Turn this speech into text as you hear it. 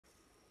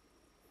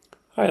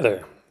Hi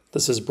there,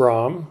 this is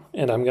Brahm,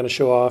 and I'm going to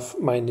show off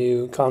my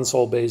new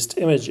console-based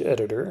image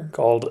editor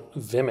called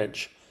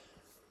Vimage.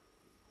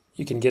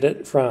 You can get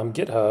it from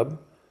GitHub.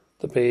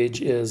 The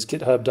page is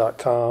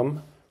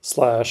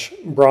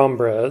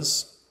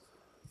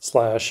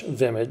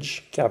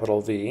github.com/brombrez/vimage,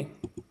 capital V.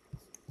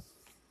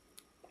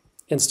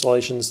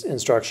 Installation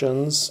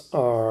instructions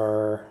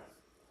are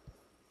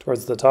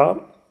towards the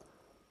top.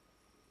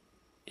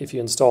 If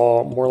you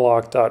install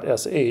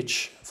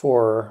morlock.sh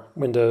for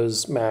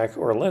Windows, Mac,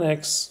 or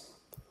Linux,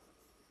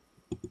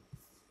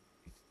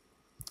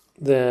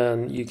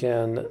 then you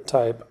can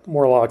type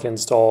morlock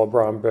install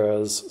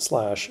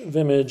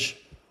brombrez/vimage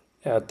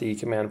at the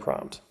command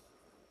prompt.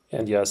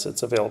 And yes,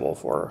 it's available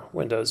for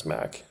Windows,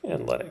 Mac,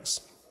 and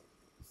Linux.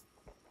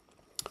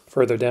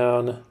 Further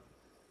down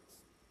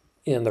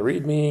in the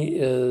README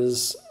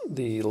is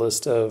the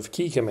list of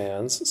key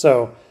commands.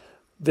 So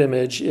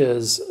Vimage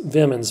is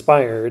Vim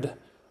inspired,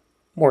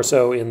 more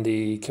so in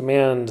the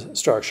command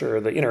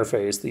structure, the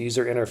interface, the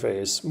user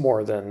interface,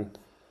 more than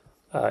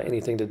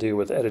anything to do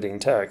with editing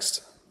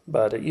text.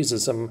 But it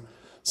uses some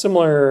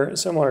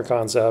similar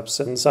concepts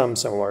and some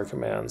similar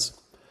commands.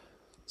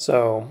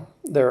 So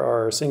there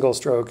are single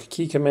stroke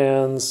key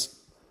commands,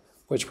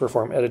 which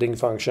perform editing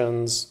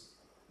functions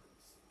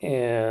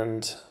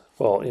and,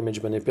 well,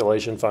 image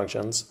manipulation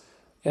functions.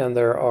 And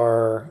there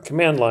are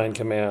command line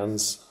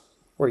commands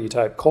where you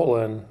type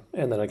colon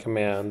and then a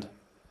command,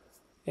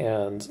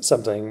 and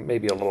something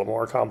maybe a little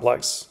more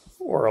complex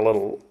or a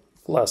little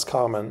less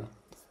common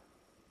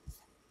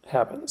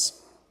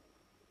happens.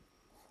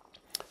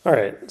 All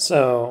right,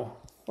 so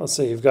let's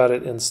see, you've got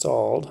it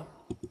installed.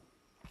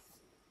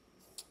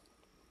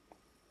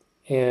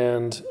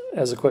 And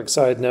as a quick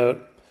side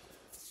note,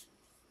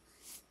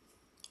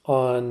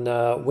 on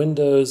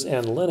Windows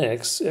and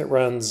Linux, it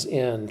runs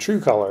in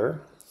TrueColor.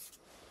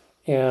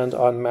 And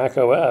on Mac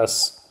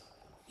OS,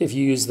 if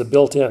you use the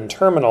built-in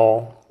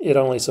terminal, it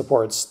only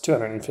supports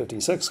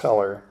 256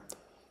 color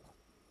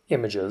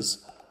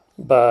images.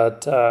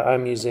 But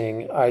I'm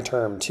using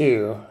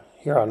iTerm2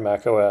 here on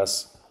Mac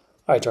OS.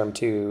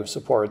 iTerm2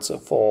 supports a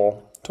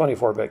full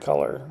 24-bit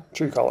color,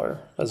 TrueColor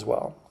as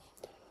well.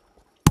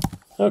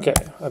 Okay,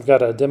 I've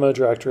got a demo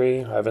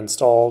directory. I've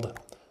installed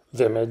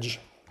Vimage.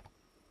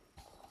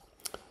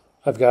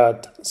 I've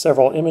got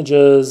several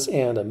images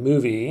and a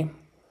movie.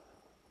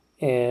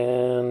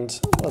 And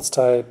let's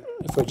type,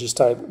 if we just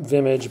type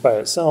Vimage by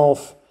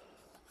itself,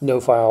 no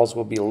files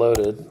will be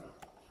loaded.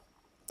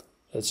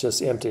 It's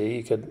just empty.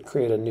 You could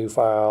create a new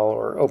file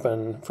or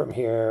open from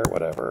here,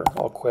 whatever.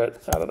 I'll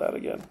quit out of that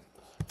again.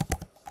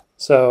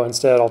 So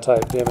instead I'll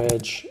type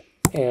Vimage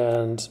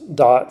and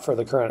dot for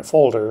the current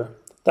folder.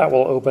 That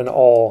will open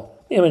all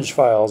image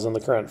files in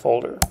the current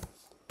folder.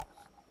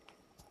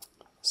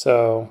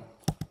 So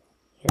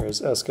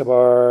here's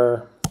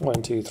Escobar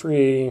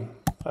 123.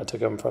 I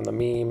took them from the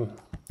meme.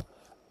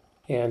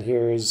 And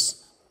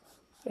here's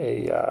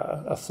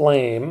a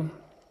flame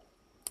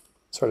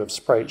sort of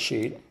sprite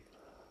sheet.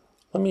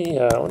 Let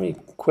me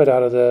quit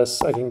out of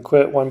this. I can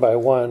quit one by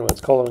one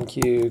with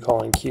 :Q,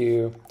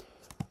 :Q,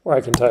 or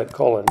I can type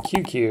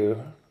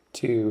 :QQ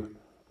to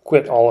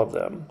quit all of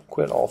them,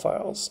 quit all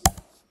files.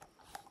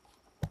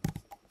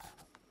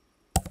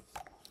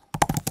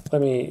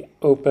 Let me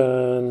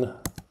open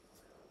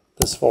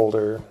this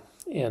folder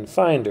in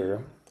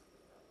Finder,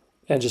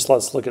 and just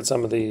let's look at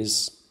some of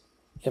these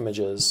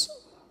images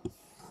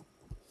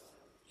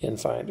in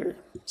Finder.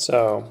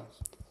 So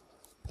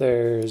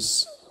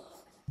there's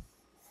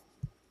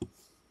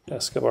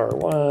Escobar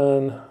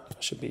 1, I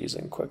should be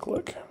using quick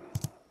look.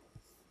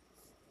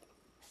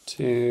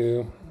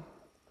 2,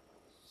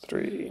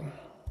 3, and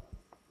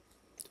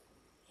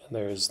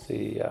there's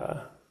the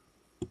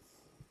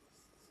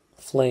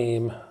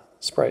flame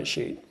sprite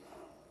sheet.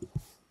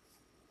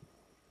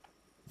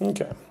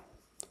 Okay,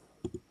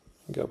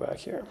 go back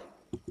here.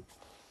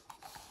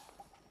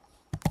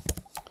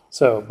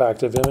 So back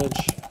to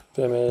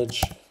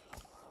Vimage,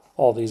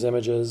 all these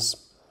images.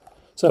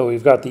 So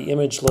we've got the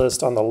image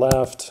list on the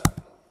left.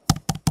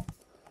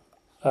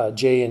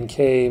 J and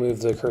K, move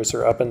the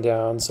cursor up and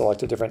down,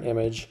 select a different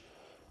image.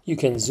 You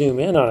can zoom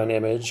in on an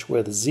image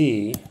with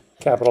Z,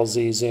 capital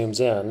Z zooms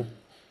in,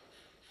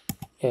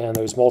 and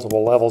there's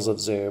multiple levels of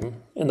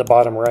zoom. In the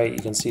bottom right, you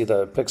can see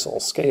the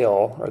pixel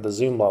scale or the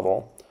zoom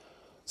level.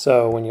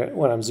 So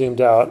when I'm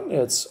zoomed out,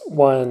 it's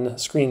one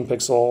screen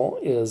pixel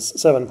is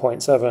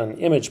 7.7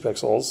 image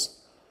pixels,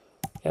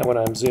 and when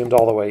I'm zoomed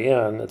all the way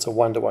in, it's a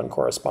 1-to-1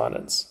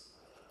 correspondence.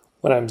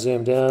 When I'm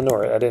zoomed in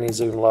or at any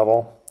zoom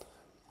level,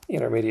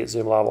 intermediate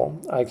zoom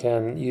level, I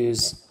can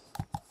use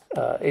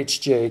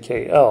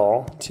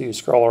HJKL to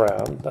scroll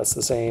around. That's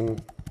the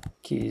same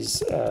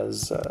keys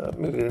as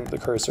moving the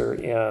cursor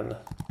in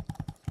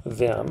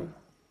Vim.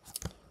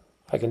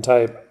 I can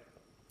type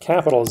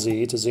capital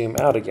Z to zoom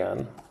out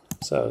again.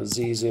 So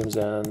Z zooms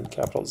in,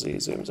 capital Z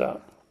zooms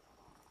out.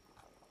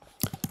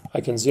 I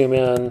can zoom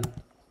in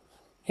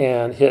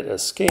and hit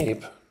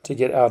escape to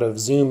get out of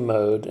zoom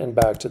mode and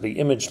back to the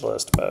image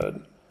list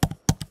mode.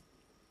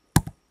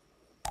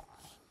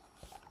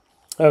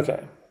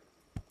 Okay,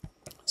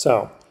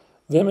 So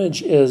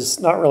Vimage is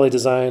not really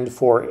designed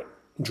for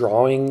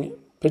drawing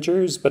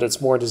pictures, but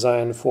it's more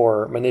designed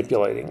for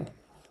manipulating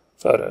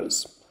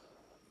photos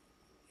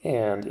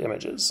and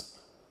images.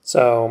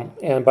 So,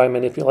 and by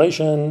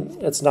manipulation,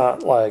 it's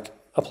not like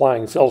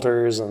applying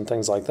filters and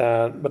things like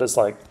that, but it's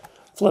like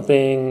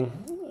flipping,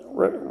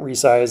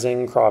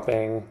 resizing,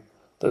 cropping,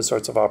 those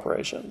sorts of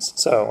operations.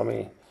 So let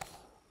me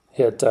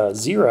hit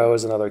 0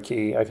 is another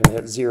key. I can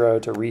hit 0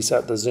 to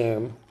reset the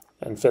zoom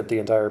and fit the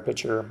entire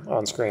picture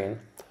on screen.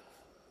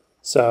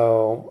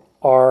 So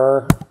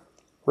R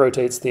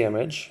rotates the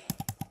image.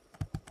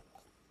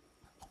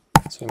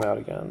 Zoom out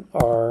again.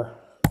 R,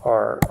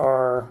 R,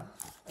 R.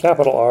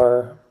 Capital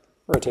R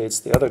rotates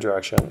the other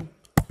direction.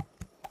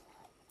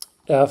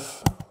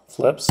 F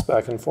flips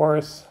back and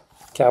forth.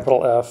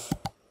 Capital F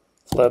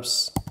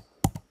flips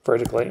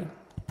vertically.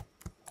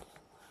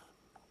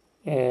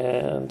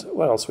 And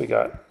what else we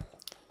got?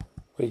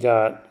 We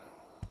got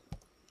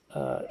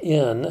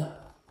N.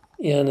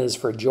 N is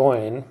for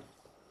join.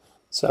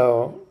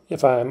 So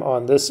if I'm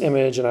on this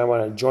image and I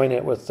want to join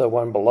it with the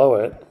one below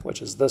it,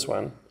 which is this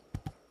one,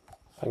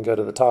 I can go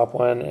to the top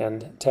one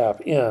and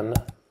tap in,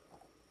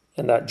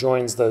 and that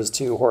joins those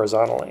two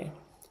horizontally.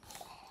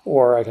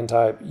 Or I can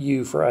type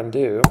U for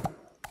undo,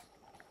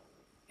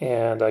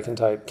 and I can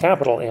type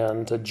capital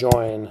N to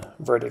join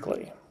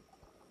vertically.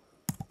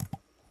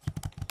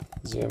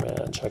 Zoom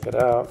in, check it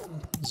out,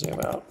 zoom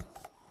out.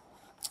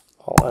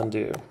 I'll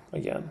undo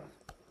again.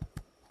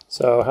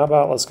 So how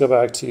about let's go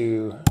back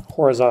to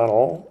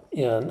horizontal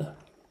in,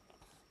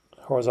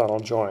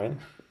 horizontal join,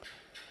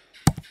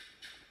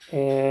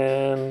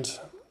 and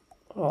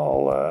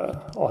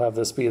I'll have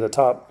this be the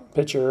top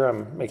picture.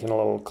 I'm making a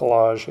little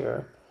collage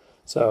here.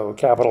 So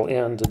capital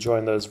N to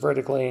join those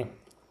vertically.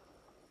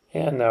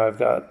 And now I've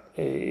got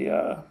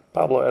a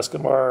Pablo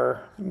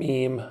Escobar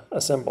meme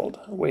assembled,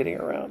 waiting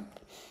around.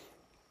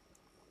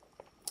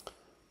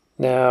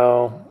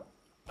 Now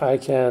I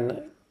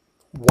can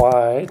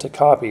Y to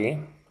copy,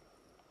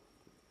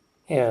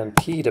 and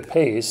P to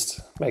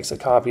paste makes a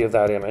copy of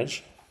that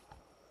image.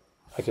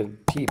 I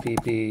could P,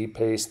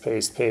 paste,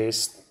 paste,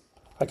 paste.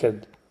 I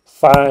could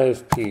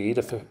 5P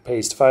to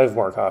paste 5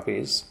 more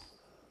copies.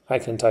 I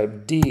can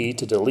type D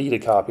to delete a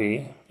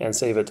copy and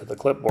save it to the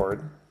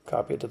clipboard,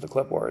 copy it to the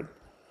clipboard.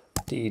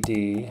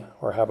 DD,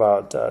 or how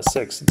about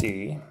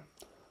 6D?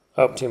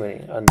 Oh, too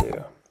many,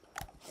 undo.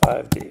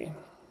 5D,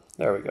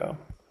 there we go.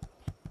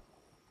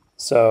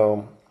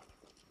 So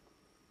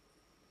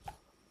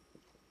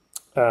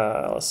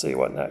let's see,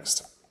 what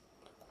next?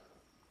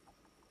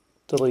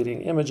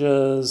 Deleting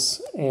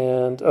images,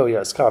 and oh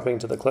yes, copying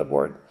to the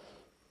clipboard.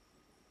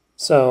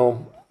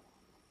 So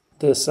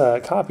this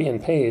copy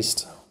and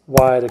paste,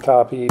 Y to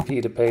copy, P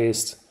to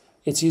paste,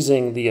 it's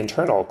using the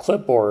internal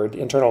clipboard,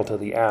 internal to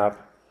the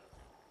app.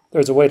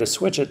 There's a way to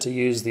switch it to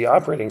use the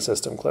operating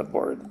system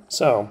clipboard.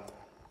 So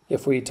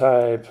if we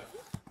type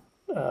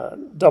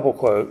double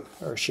quote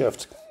or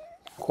shift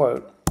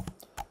quote,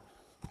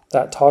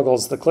 that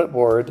toggles the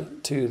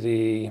clipboard to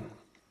the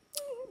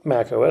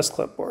Mac OS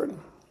clipboard,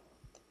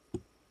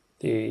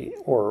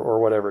 or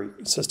whatever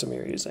system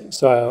you're using.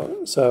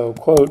 So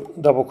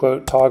quote, double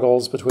quote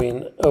toggles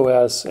between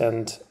OS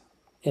and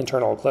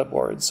internal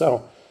clipboard.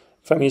 So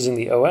if I'm using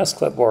the OS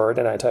clipboard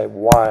and I type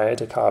Y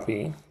to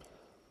copy,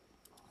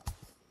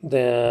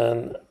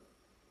 then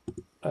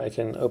I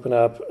can open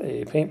up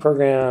a paint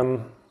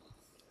program,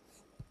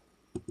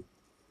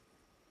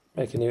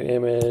 make a new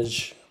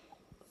image,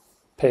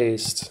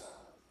 paste,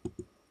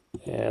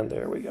 and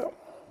there we go.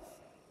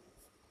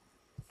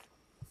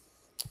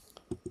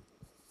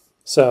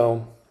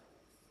 So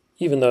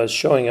even though it's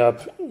showing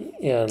up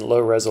in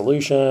low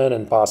resolution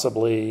and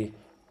possibly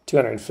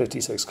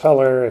 256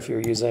 color if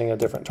you're using a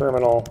different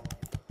terminal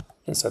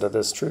instead of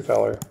this true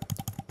color,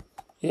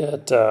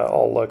 it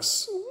all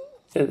looks,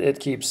 it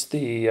keeps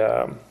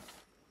the,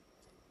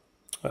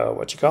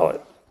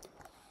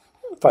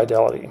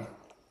 fidelity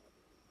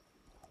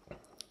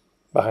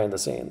behind the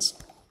scenes.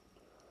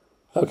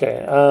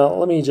 Okay,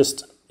 let me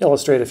just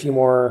illustrate a few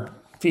more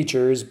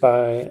features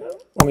by,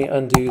 let me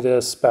undo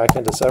this back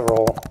into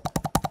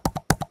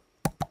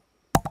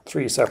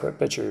three separate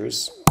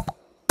pictures.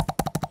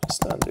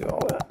 Just undo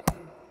all that.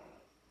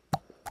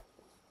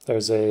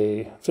 There's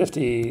a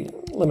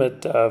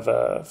limit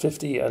of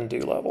 50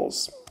 undo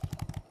levels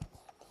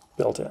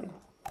built in.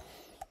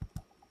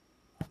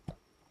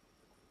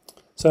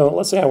 So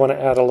let's say I want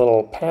to add a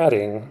little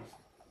padding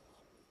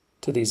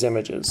to these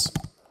images.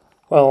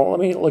 Well, let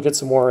me look at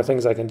some more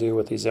things I can do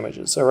with these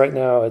images. So right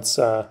now it's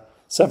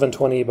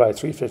 720 by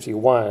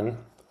 351.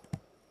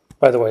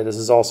 By the way, this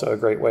is also a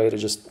great way to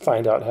just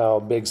find out how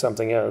big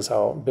something is,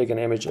 how big an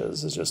image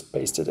is just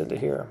paste it into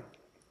here.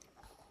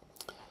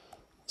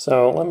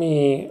 So let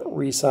me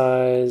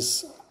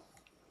resize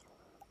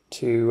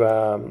to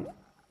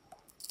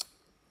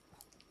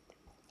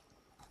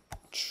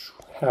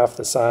half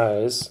the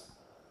size.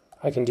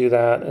 I can do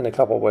that in a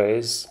couple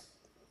ways.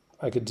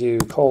 I could do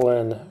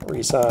colon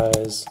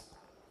resize,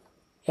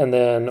 and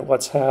then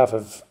what's half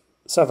of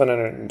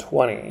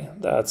 720?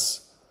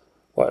 That's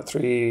what,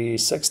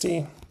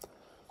 360?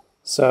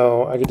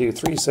 So I could do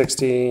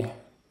 360,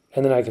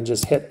 and then I can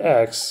just hit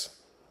X.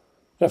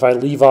 If I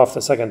leave off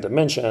the second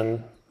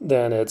dimension,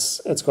 then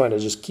it's going to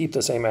just keep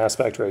the same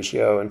aspect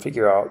ratio and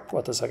figure out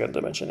what the second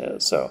dimension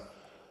is. So,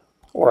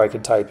 or I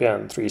could type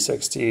in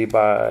 360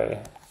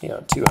 by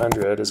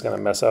 200 is going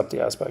to mess up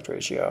the aspect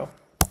ratio.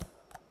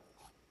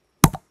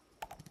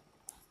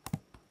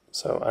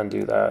 So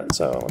undo that.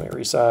 So let me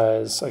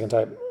resize. I can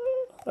type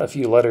a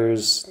few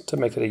letters to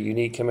make it a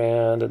unique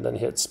command, and then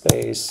hit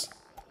space,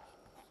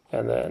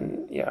 and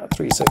then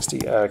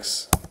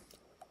 360x.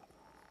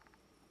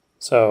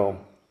 So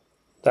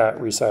that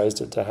resized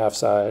it to half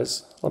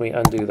size. Let me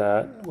undo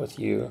that with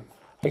U.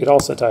 I could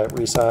also type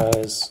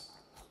resize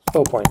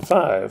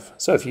 0.5.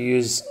 So if you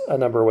use a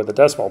number with a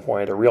decimal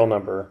point, a real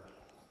number,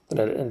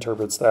 then it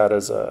interprets that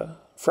as a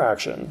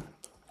fraction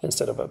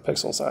instead of a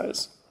pixel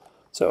size.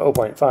 So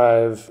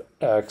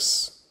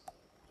 0.5x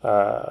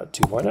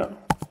 2.0.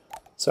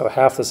 So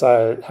half the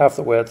size, half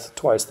the width,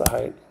 twice the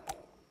height.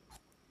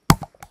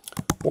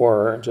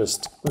 Or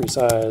just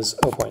resize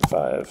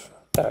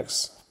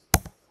 0.5x.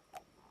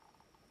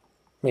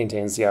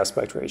 Maintains the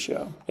aspect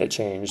ratio. It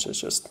changed, it's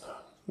just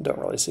don't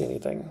really see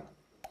anything.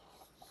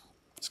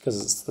 It's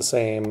because it's the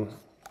same,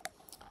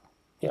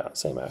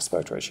 same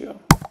aspect ratio.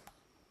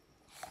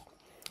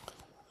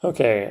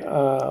 Okay,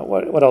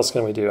 what else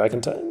can we do? I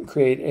can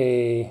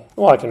create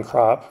I can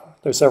crop.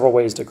 There's several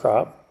ways to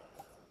crop.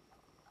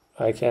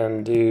 I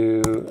can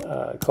do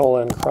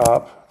colon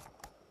crop.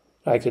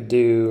 I could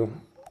do,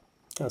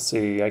 let's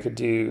see, I could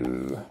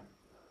do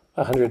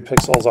 100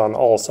 pixels on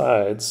all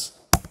sides.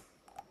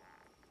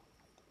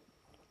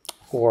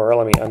 Or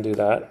let me undo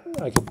that.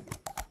 I could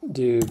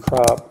do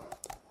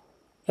crop,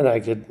 and I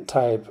could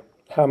type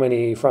how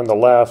many from the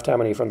left, how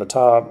many from the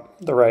top,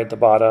 the right, the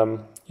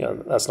bottom.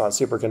 That's not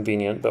super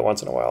convenient, but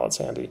once in a while it's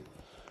handy.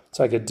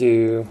 So I could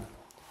do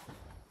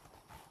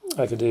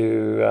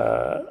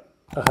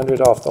 100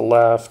 off the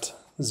left,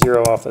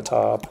 0 off the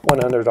top,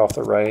 100 off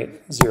the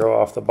right, 0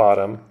 off the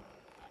bottom.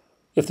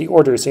 If the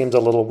order seems a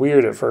little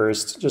weird at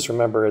first, just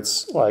remember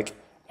it's like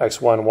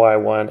x1,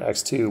 y1,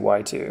 x2,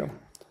 y2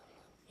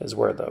 is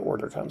where the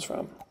order comes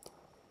from.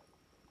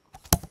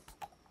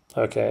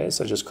 Okay,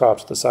 so just crop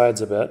to the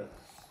sides a bit.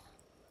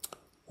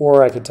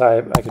 Or I could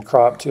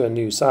crop to a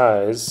new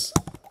size,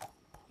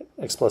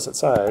 explicit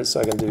size, so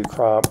I can do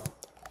crop.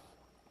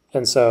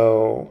 And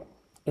so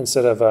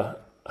instead of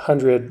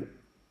 100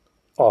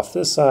 off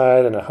this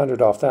side and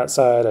 100 off that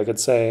side, I could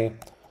say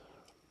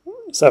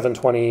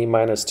 720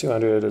 minus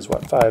 200 is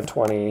what,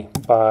 520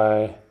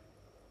 by,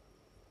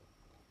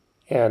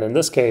 and in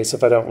this case,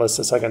 if I don't list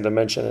the second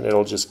dimension,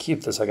 it'll just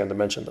keep the second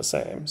dimension the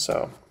same.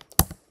 So,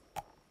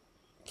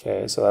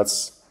 okay, so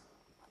that's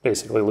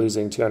basically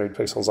losing 200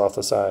 pixels off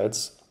the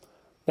sides.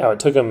 Now it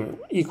took them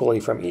equally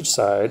from each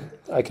side.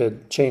 I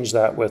could change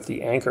that with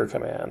the anchor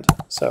command.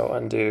 So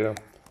undo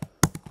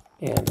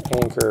and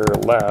anchor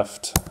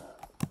left,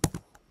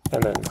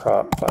 and then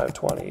crop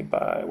 520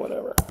 by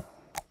whatever.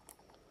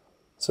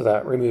 So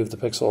that removed the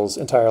pixels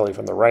entirely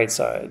from the right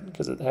side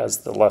because it has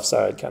the left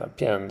side kind of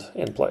pinned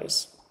in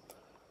place.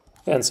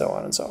 And so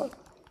on and so on.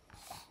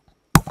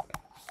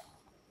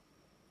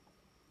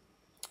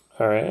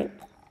 All right.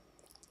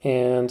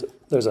 And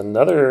there's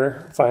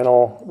another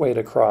final way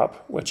to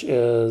crop, which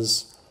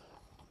is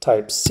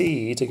type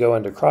C to go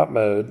into crop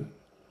mode.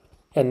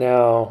 And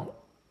now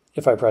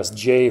if I press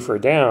J for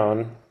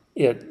down,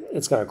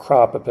 it's going to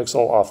crop a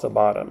pixel off the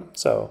bottom.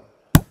 So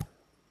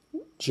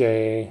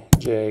J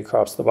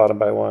crops the bottom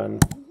by 1,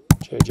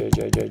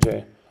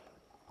 J.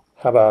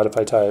 How about if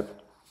I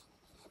type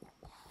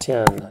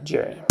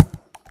 10J?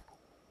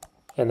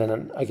 And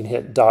then I can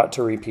hit dot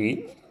to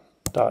repeat,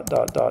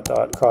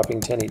 dot,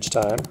 cropping 10 each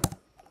time.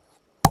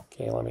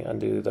 Okay, let me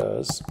undo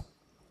those.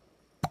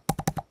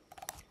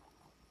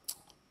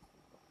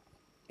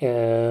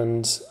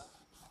 And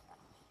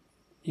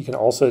you can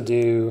also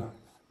do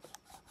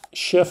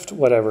shift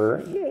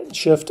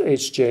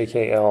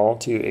HJKL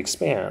to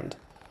expand.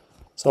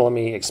 So let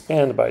me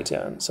expand by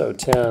 10. So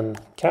 10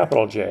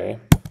 capital J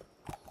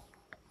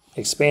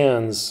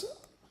expands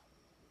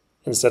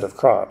instead of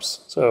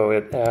crops. So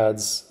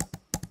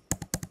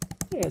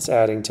it's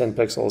adding 10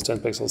 pixels,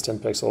 10 pixels, 10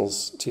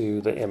 pixels to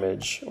the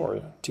image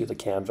or to the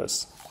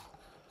canvas.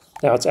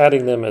 Now it's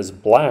adding them as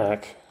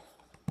black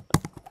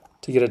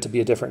to get it to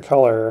be a different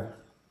color.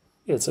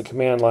 It's a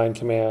command line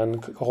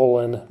command,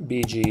 colon,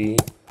 BG,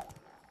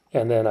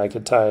 and then I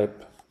could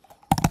type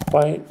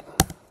white.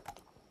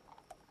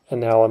 And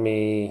now let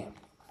me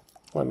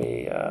go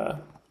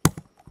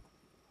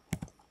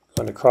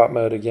into crop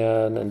mode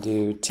again and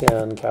do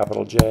 10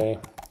 capital J.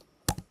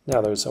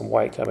 Now there's some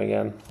white coming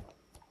in.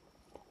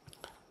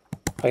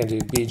 I can do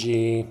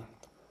BG.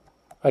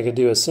 I could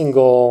do a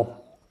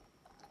single,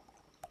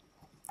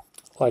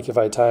 like if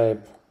I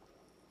type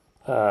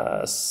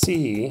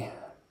C,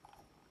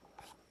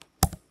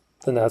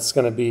 then that's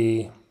going to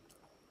be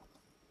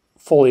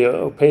fully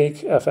opaque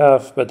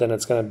FF, but then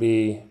it's going to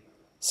be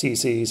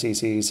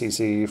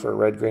CC for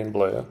red, green,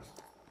 blue.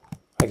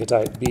 I could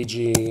type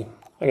BG.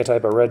 I could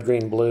type a red,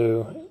 green,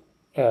 blue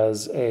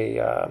as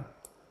a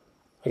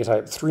I can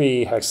type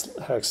 3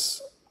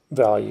 hex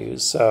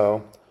values.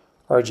 So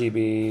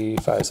RGB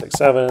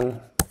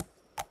 567,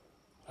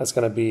 that's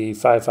going to be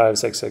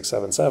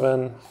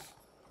 556677,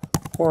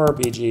 or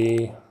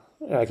BG,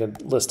 and I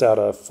could list out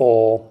a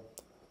full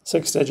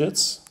 6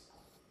 digits,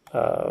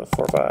 4,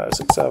 5,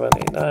 6, 7,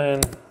 8,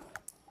 9,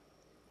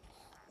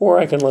 or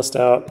I can list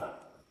out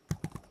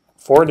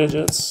 4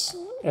 digits,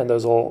 and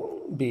those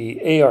will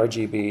be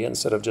ARGB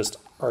instead of just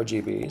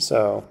RGB.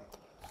 So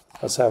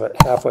let's have it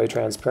halfway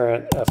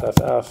transparent,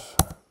 FFF.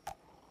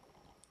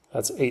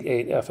 That's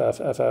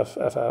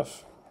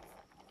 88FFFFFF.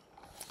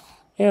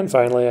 And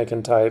finally, I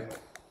can type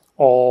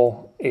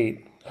all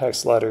 8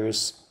 hex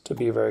letters to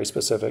be very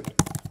specific.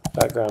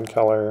 Background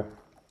color,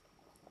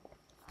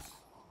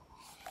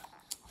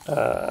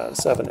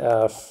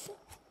 7F,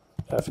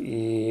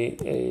 FE,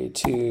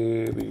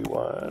 A2,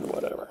 B1,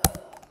 whatever.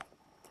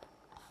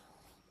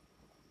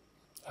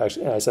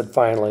 Actually, I said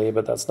finally,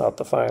 but that's not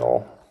the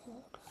final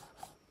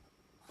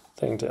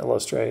thing to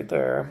illustrate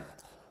there.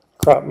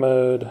 Crop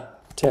mode,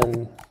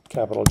 10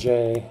 capital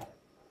J.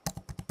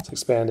 It's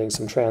expanding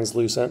some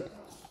translucent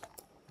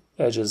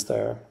edges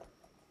there.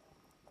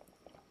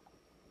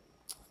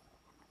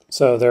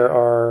 So there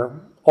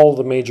are all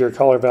the major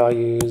color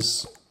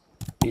values,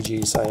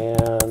 BG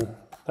cyan,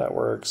 that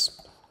works.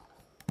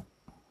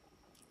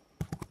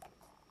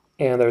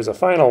 And there's a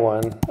final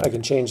one. I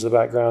can change the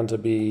background to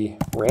be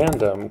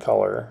random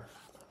color.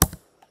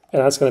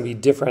 And that's going to be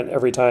different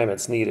every time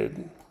it's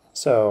needed.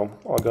 So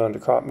I'll go into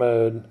crop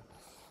mode.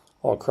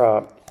 I'll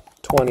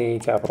crop 20,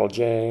 capital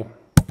J.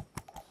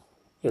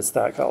 It's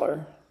that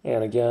color.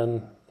 And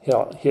again,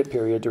 hit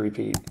period to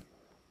repeat.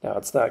 Now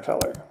it's that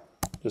color.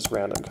 Just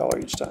random color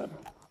each time.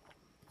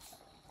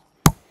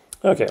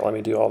 Okay, let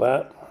me do all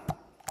that.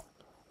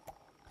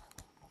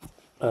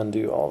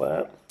 Undo all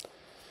that.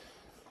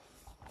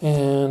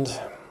 And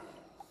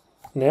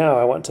now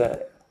I want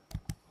to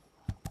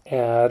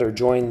add or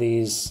join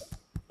these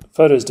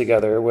photos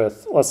together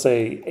with, let's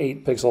say,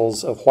 8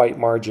 pixels of white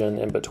margin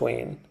in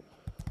between.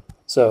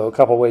 So a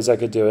couple ways I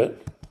could do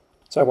it.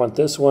 So I want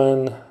this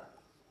one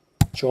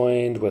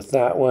joined with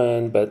that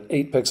one, but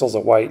 8 pixels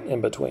of white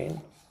in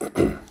between.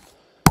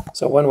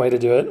 So one way to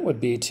do it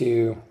would be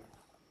to,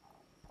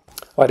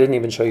 well, I didn't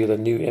even show you the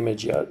new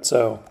image yet.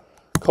 So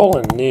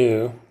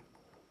 :new,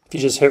 if you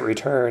just hit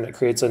return, it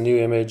creates a new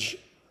image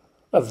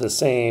of the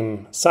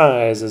same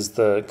size as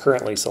the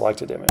currently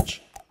selected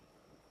image,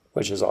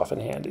 which is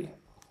often handy.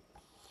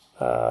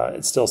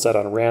 It's still set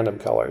on random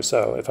color,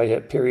 so if I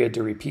hit period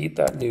to repeat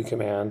that new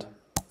command,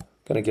 I'm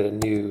going to get a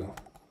new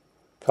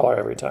color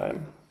every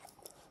time.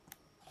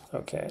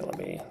 Okay, let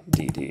me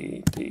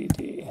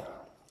DD.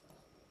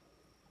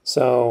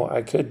 So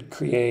I could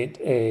create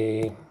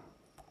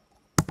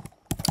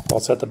I'll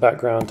set the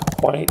background to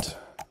white,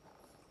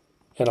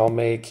 and I'll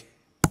make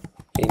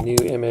a new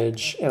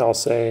image, and I'll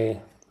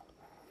say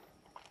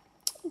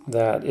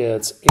that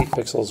it's 8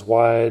 pixels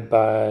wide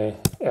by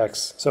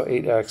X, so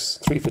 8X,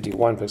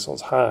 351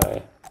 pixels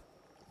high.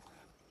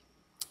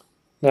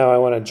 Now I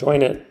want to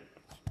join it.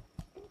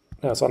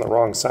 Now it's on the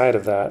wrong side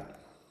of that.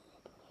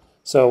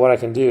 So what I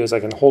can do is I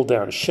can hold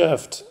down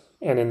Shift,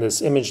 and in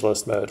this image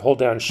list mode, hold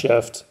down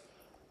Shift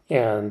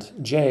and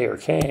J or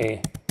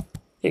K,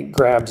 it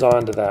grabs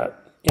onto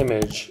that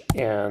image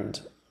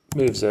and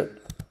moves it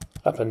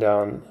up and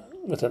down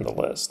within the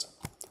list.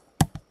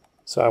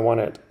 So I want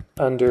it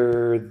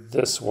under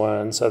this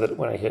one so that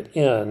when I hit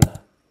in,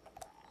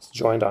 it's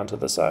joined onto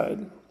the side.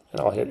 And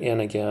I'll hit in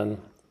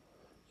again.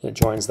 It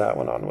joins that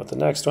one on with the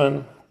next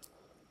one.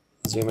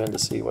 Zoom in to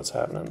see what's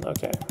happening.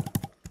 Okay.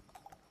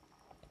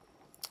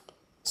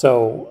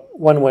 So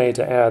one way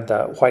to add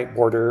that white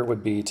border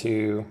would be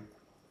to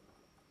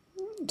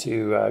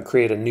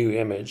create a new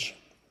image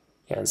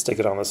and stick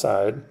it on the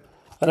side.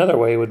 Another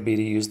way would be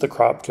to use the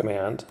crop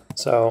command.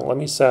 So let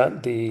me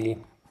set the,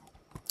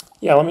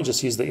 let me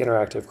just use the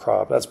interactive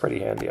crop. That's pretty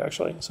handy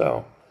actually.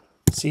 So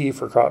C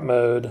for crop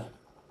mode.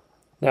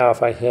 Now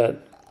if I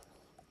hit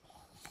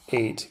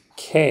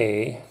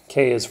 8K,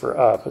 K is for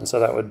up, and so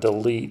that would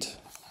delete,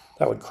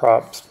 that would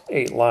crop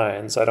 8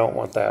 lines. I don't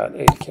want that,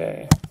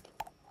 8K.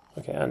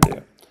 Okay,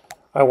 undo.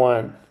 I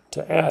want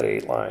to add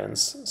 8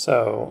 lines,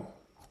 so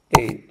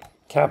 8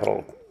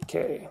 capital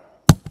K.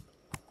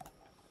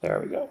 There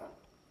we go.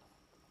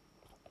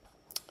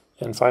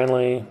 And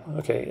finally,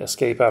 okay,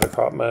 escape out of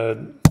crop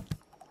mode,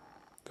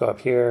 go up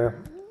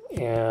here,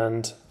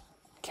 and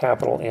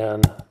capital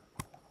N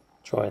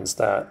joins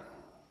that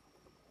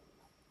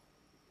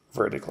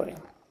vertically.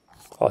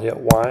 I'll hit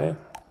Y,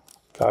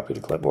 copy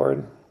to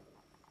clipboard,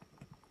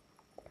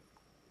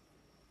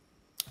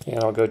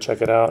 and I'll go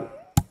check it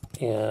out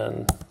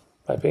in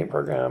my paint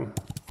program.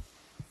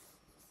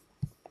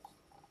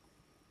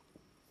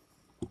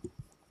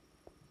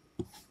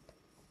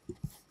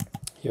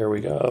 Here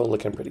we go,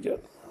 looking pretty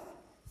good.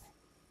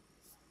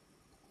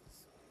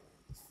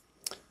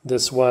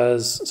 This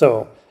was,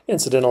 so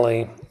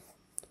incidentally,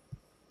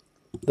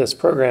 this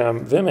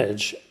program,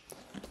 Vimage,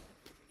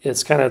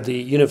 it's kind of the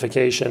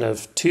unification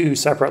of 2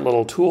 separate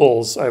little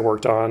tools I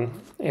worked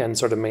on and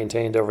sort of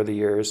maintained over the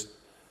years,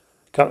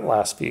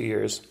 last few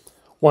years.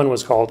 One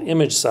was called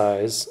image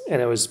size,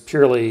 and it was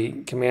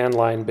purely command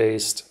line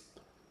based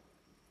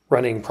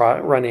running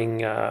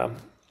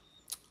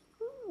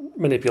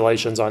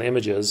manipulations on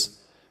images.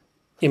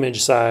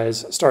 Image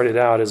size started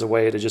out as a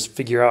way to just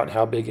figure out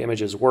how big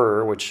images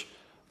were, which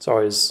it's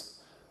always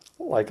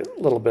like a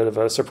little bit of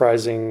a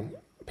surprising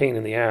pain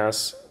in the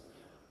ass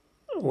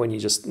when you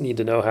just need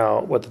to know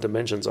what the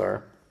dimensions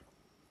are.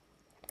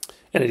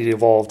 And it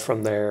evolved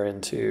from there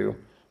into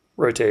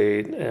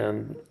rotate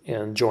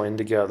and join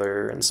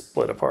together and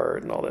split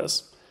apart and all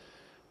this.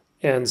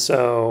 And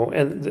so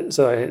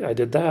I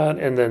did that,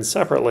 and then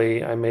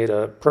separately I made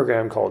a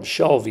program called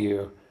Shell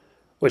View,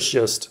 which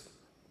just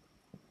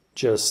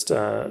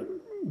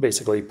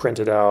basically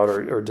printed out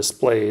or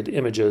displayed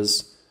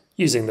images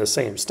using the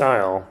same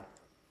style,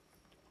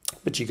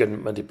 but you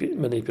couldn't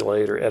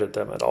manipulate or edit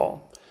them at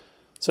all.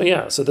 So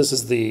yeah, so this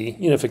is the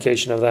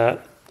unification of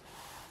that.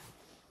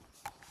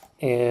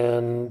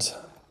 And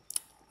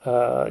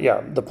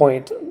yeah, the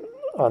point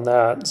on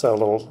that, so a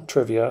little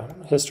trivia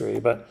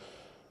history,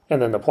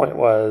 and then the point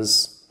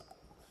was,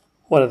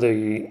 one of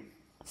the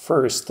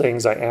first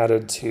things I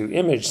added to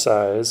image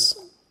size,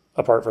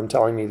 apart from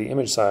telling me the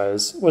image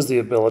size, was the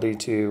ability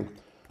to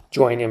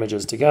join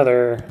images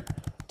together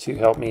to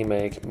help me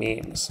make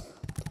memes.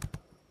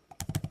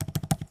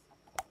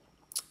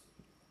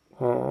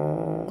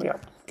 Yeah,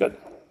 good.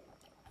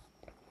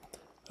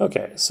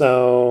 Okay,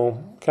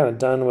 so kind of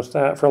done with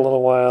that for a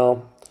little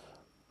while.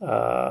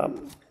 Well,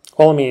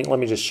 let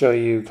me just show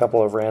you a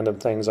couple of random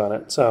things on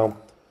it. So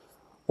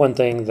one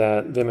thing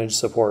that Vimage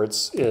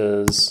supports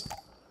is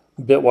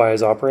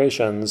bitwise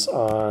operations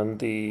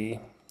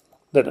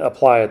that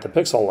apply at the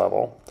pixel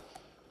level.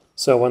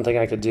 So one thing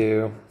I could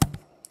do,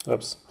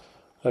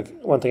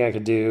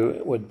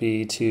 would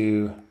be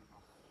to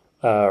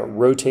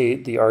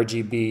rotate the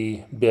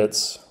RGB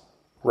bits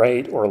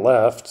right or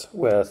left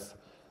with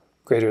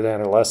greater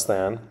than or less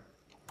than.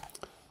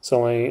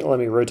 So let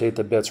me rotate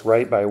the bits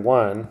right by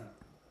 1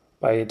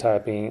 by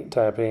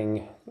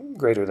typing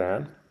greater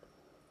than.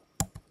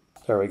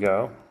 There we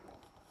go.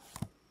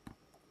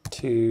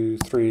 2,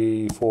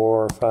 3,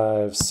 4,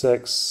 5,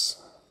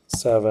 6,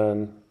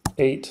 7,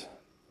 8.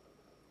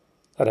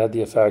 That had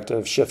the effect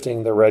of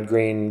shifting the red,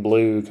 green,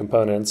 blue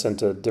components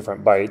into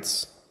different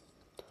bytes.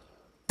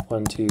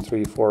 1, 2,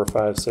 3, 4,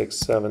 5, 6,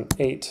 7,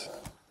 8.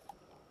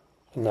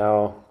 And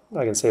now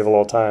I can save a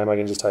little time. I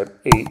can just type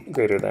 8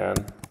 greater than.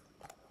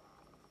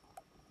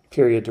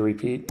 Period to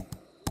repeat.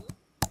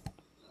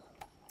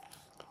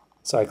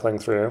 Cycling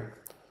through.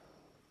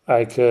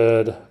 I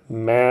could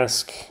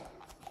mask,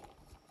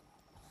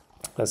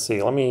 let's see,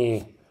 let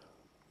me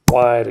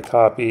Y to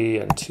copy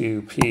and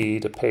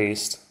 2P to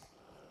paste.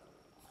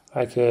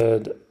 I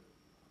could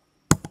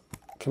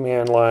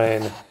command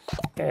line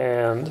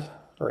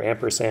or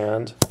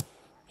ampersand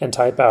and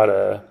type out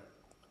a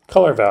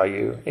color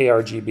value,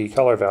 ARGB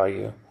color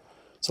value.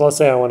 So let's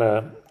say I want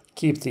to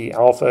keep the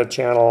alpha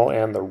channel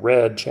and the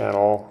red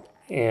channel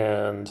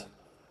and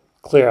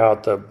clear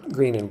out the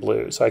green and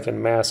blue. So I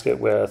can mask it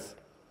with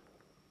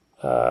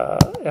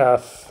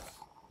F00.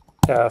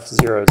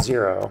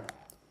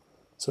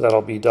 So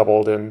that'll be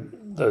doubled,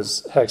 and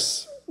those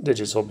hex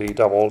digits will be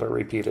doubled or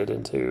repeated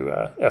into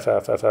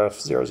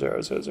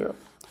FF0000.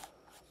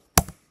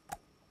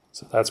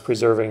 So that's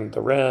preserving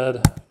the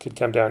red. Could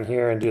come down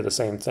here and do the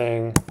same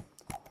thing.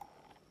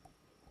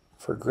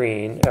 For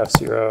green,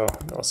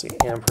 F0, let's see,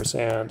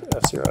 ampersand,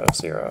 F0,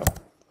 F0.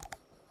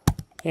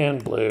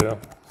 And blue,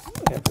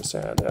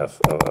 ampersand,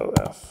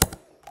 FOOF.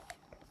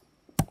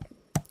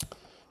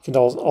 You can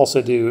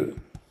also do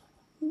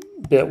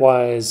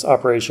bitwise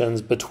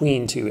operations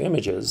between two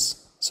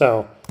images.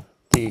 So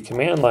the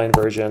command line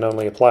version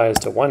only applies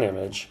to one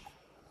image,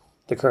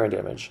 the current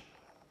image.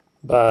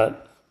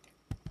 But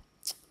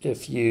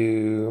if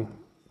you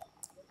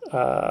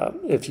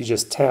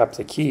just tap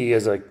the key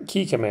as a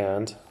key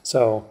command,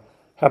 so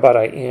how about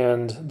I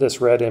AND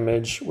this red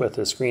image with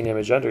this green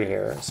image under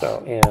here?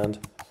 So AND,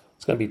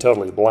 it's going to be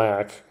totally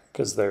black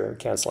because they're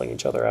canceling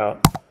each other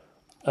out.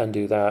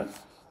 Undo that.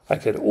 I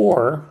could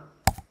OR,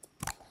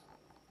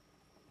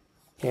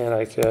 and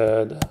I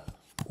could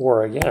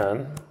OR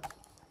again,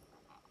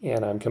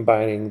 and I'm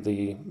combining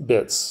the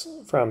bits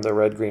from the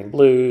red, green,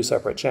 blue,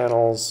 separate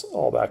channels,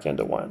 all back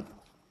into one.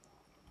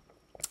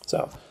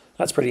 So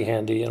that's pretty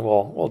handy, and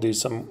we'll do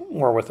some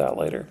more with that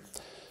later.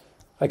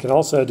 I can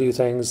also do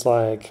things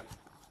like,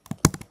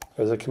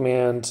 there's a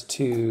command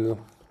to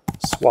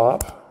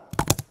swap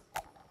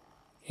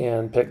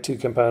and pick two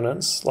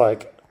components.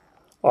 Like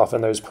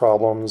often there's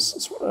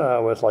problems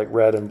with like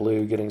red and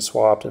blue getting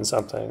swapped in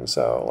something.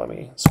 So let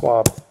me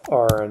swap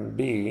R and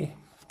B.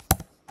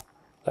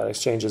 That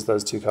exchanges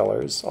those two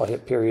colors. I'll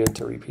hit period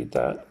to repeat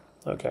that.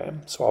 Okay,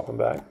 swap them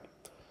back.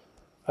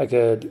 I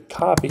could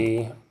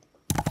copy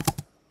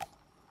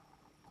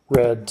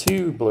red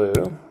to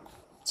blue,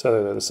 so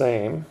they're the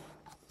same.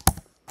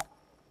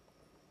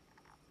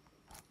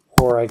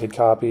 Or I could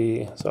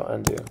copy, so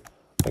undo.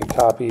 I could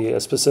copy a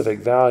specific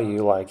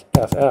value like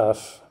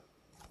FF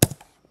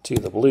to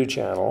the blue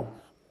channel.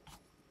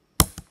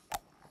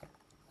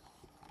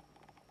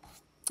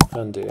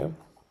 undo.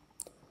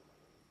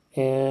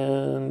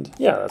 And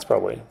yeah, that's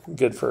probably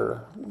good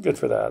for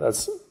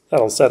that.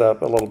 That'll set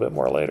up a little bit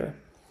more later.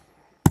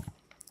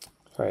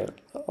 All right,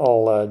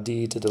 I'll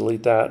D to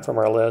delete that from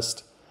our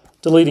list.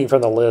 Deleting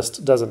from the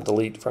list doesn't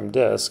delete from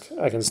disk.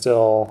 I can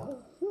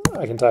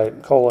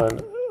type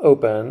colon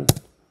open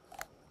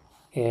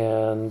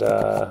and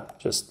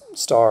just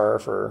star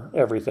for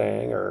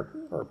everything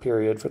or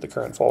period for the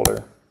current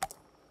folder.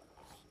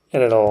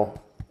 And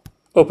it'll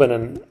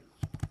open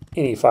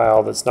any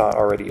file that's not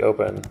already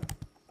open.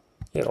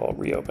 It'll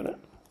reopen it.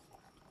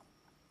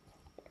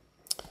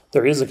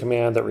 There is a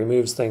command that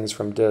removes things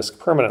from disk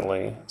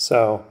permanently.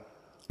 So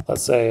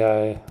let's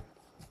say I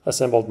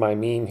assembled my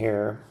meme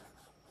here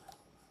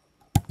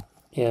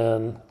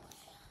in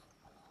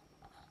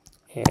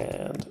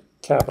and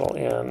capital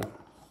N.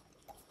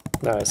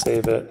 Now I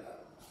save it.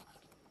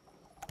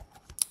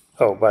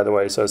 Oh, by the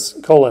way, so it's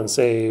colon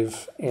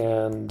save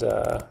and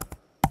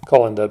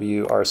colon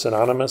W are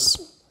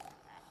synonymous.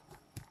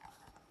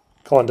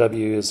 Colon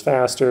W is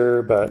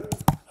faster, but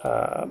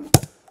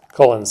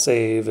colon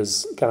save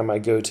is kind of my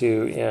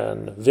go-to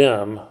in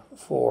Vim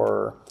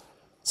for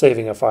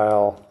saving a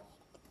file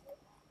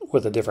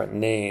with a different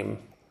name,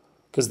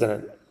 because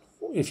then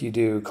if you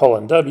do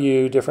colon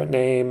W, different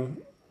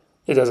name,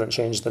 it doesn't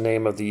change the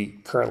name of the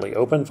currently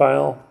open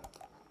file.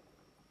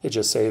 It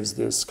just saves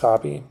this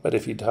copy. But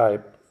if you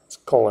type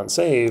colon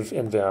save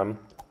in Vim,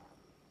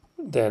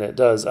 then it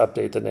does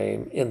update the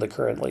name in the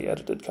currently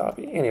edited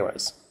copy.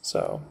 Anyways,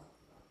 so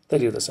they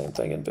do the same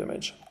thing in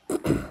Vimage.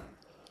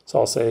 So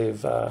I'll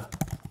save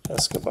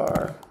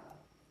Escobar.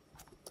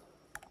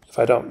 If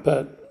I don't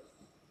put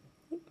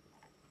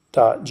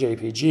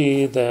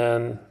 .jpg,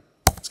 then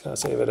it's going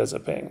to save it as a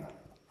ping.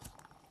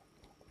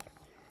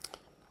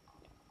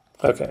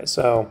 Okay,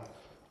 so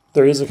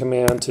there is a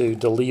command to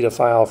delete a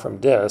file from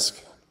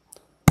disk,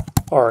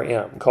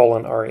 rm,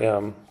 colon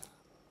rm.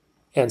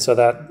 And so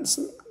that's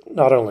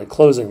not only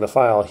closing the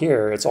file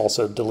here, it's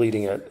also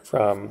deleting it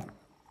from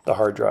the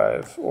hard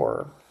drive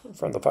or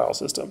from the file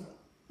system.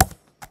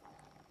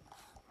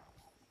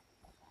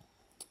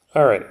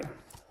 All right,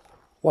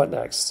 what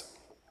next?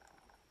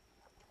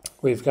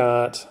 We've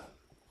got,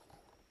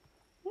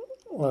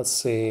 let's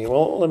see,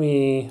 well, let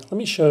me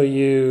show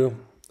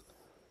you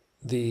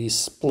the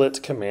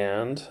split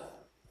command.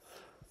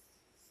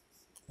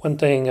 One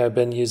thing I've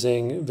been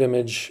using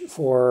Vimage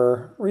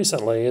for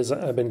recently is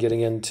I've been getting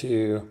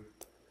into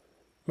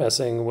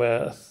messing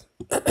with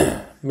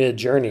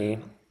Mid-Journey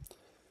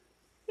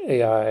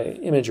AI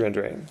image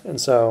rendering.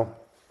 And so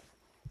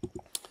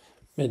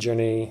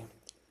Mid-Journey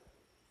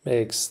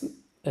makes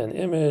an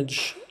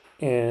image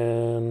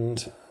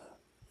and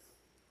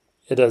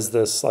it does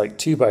this like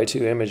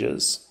 2x2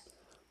 images.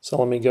 So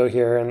let me go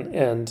here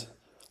and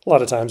a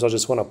lot of times I'll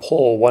just want to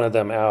pull one of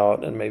them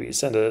out and maybe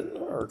send it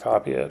or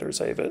copy it or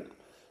save it.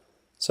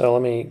 So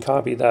let me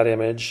copy that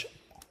image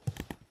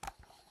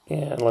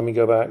and let me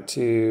go back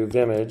to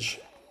Vimage.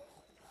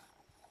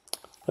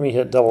 Let me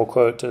hit double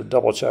quote to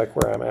double check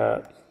where I'm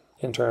at.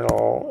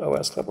 Internal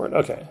OS clipboard.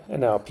 Okay,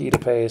 and now P to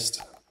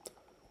paste.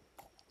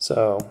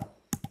 So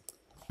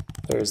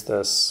there's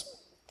this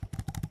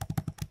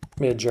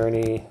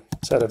Mid-Journey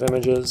set of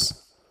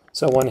images.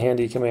 So one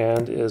handy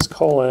command is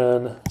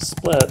colon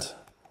split,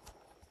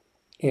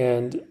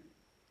 and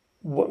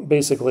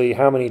basically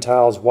how many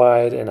tiles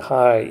wide and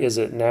high is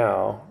it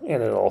now,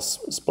 and it'll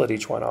split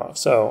each one off.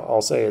 So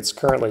I'll say it's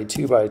currently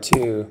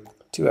 2x2,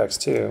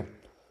 2x2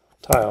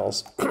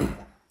 tiles,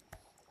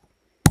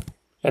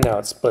 and now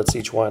it splits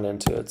each one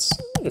into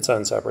its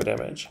own separate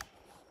image.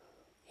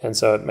 And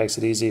so it makes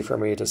it easy for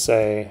me to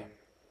say,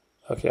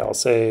 okay, I'll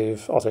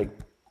take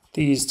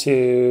these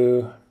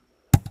two,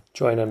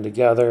 join them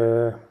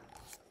together,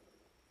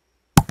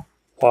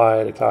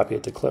 Y to copy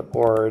it to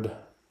clipboard,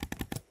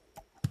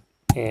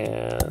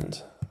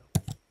 and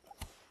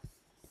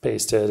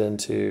paste it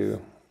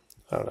into,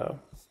 I don't know,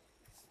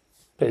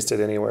 paste it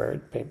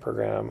anywhere, Paint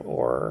program,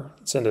 or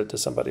send it to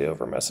somebody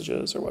over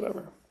messages or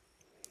whatever.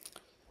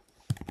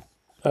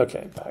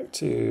 Okay, back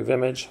to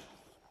Vimage.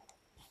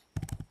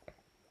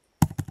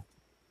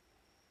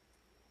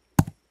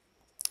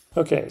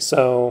 Okay,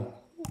 so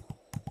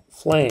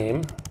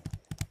Flame,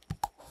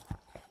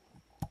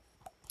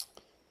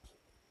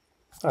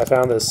 I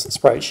found this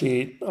sprite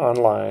sheet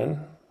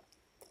online,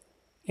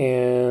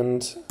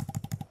 and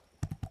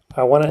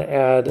I want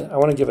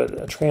to give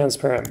it a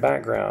transparent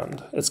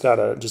background. It's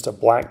got just a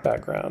black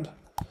background.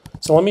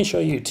 So let me show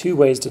you two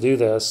ways to do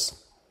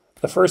this.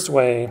 The first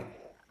way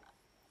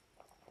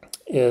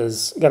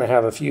is going to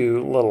have a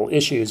few little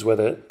issues with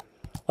it.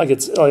 Like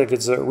it's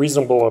a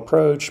reasonable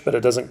approach, but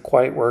it doesn't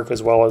quite work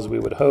as well as we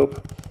would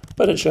hope,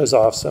 but it shows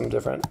off some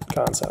different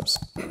concepts.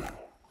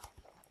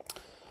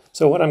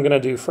 So what I'm going to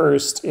do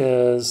first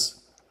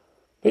is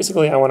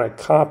basically I want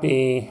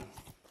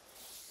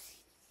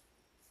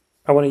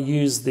to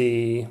use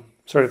the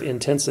sort of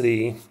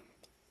intensity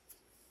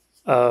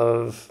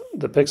of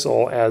the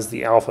pixel as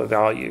the alpha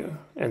value.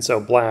 And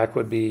so black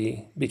would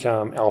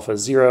become alpha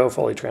 0,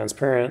 fully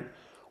transparent.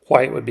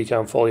 White would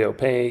become fully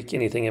opaque,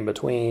 anything in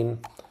between.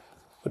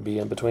 would be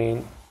in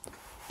between.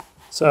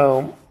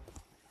 So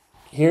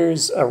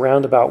here's a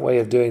roundabout way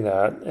of doing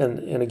that.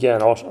 And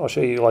again, I'll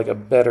show you like a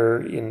better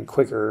and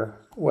quicker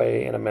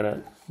way in a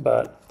minute,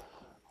 but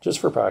just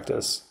for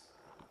practice.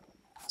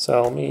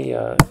 So let me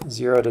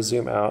 0 to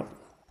zoom out.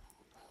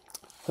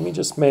 Let me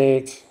just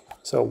make,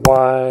 so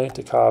Y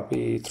to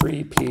copy,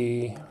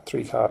 3P,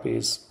 3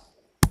 copies.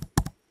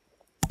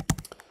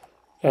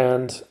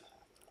 And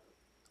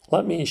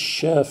let me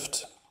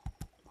shift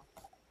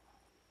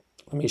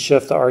the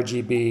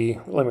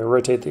RGB, let me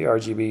rotate the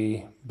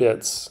RGB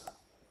bits.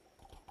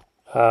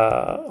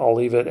 I'll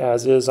leave it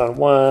as is on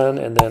 1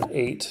 and then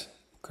 8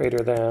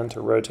 greater than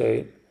to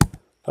rotate.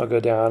 I'll go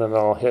down and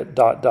I'll hit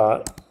dot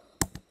dot.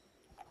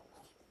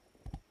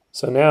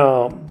 So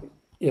now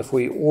if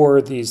we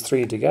OR these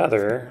 3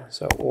 together,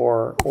 so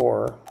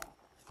OR,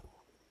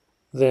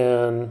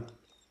 then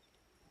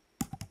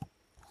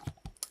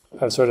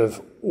I've sort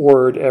of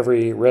ORed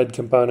every red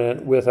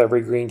component with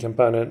every green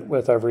component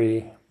with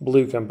every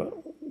blue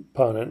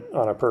component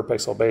on a per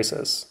pixel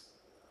basis.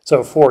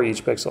 So for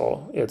each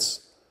pixel,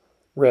 it's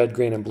red,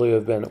 green, and blue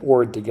have been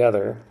ORed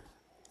together.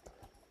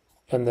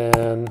 And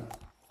then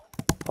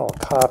I'll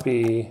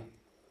copy,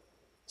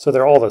 so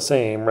they're all the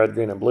same, red,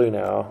 green, and blue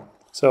now.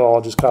 So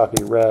I'll just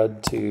copy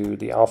red to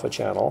the alpha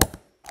channel.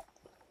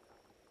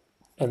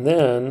 And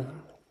then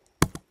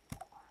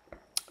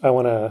I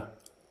want to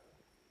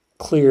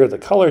clear the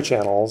color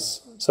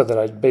channels so that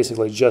I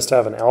basically just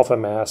have an alpha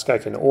mask I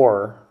can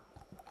OR.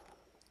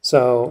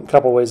 So a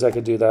couple ways I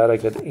could do that. I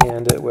could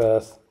AND it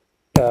with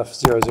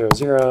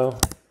F000,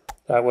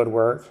 that would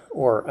work,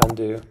 or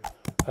undo.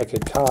 I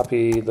could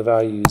copy the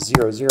value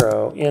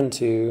 00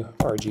 into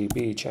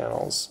RGB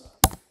channels.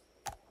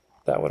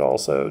 That would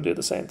also do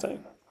the same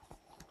thing.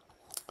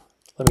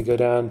 Let me go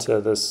down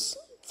to this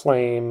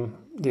flame,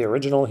 the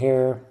original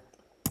here,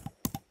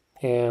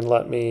 and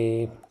let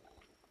me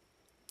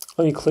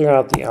clear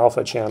out the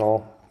alpha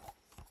channel,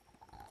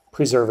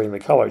 preserving the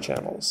color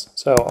channels.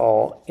 So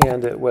I'll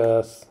AND it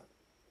with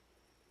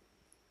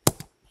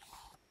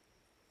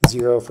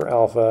 0 for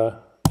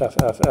alpha,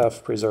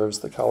 FFF preserves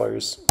the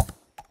colors.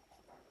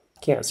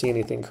 Can't see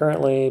anything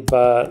currently,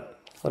 but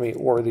let me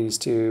OR these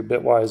two,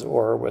 bitwise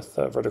OR with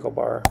the vertical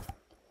bar.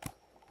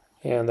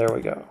 And there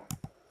we go.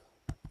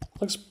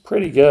 Looks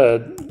pretty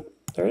good.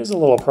 There is a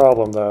little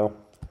problem though.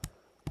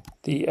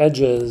 The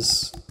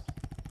edges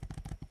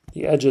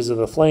of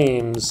the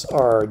flames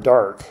are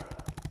dark,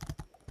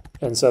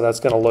 and so that's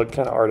going to look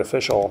kind of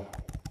artificial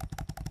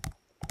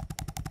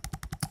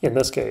in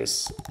this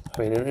case.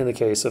 I mean, in the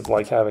case of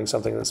like having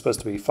something that's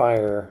supposed to be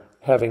fire,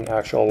 having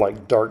actual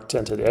like dark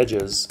tinted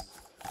edges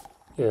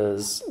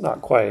is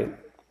not quite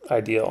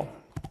ideal.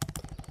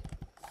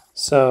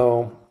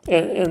 So,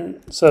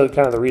 and so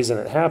kind of the reason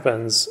it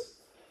happens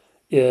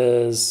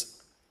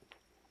is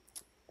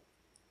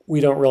we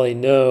don't really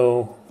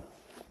know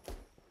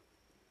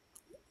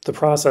the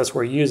process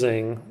we're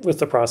using. With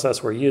the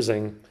process we're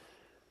using,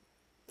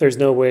 there's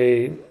no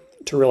way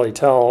to really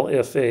tell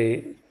if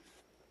a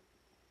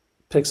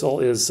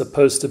pixel is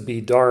supposed to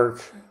be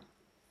dark.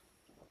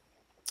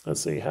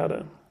 Let's see how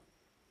to.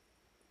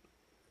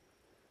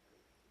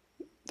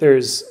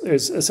 There's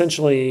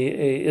essentially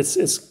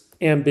it's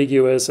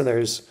ambiguous, and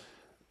there's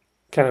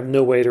kind of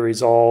no way to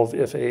resolve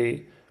if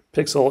a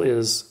pixel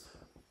is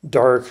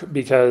dark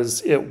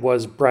because it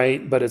was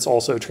bright, but it's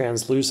also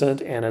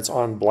translucent and it's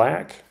on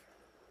black,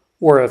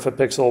 or if a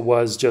pixel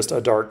was just a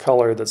dark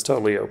color that's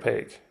totally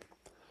opaque.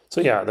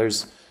 So yeah,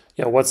 there's,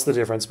 what's the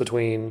difference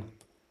between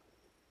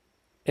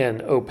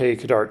an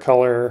opaque dark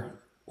color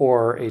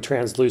or a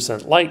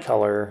translucent light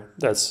color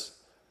that's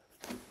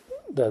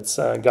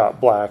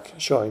got black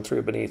showing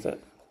through beneath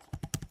it?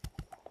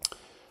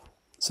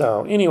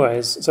 So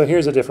anyways, so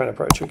here's a different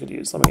approach we could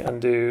use. Let me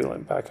undo, let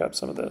me back up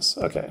some of this.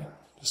 Okay,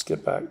 just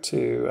get back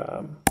to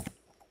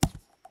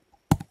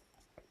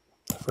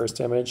the first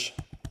image.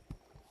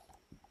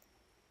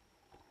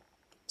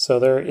 So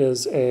there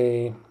is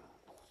a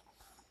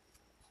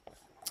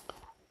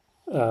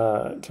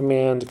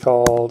command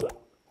called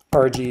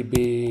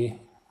RGB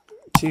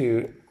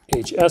to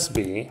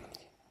HSB,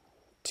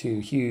 to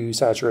hue,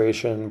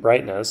 saturation,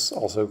 brightness,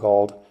 also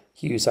called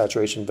hue,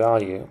 saturation,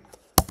 value.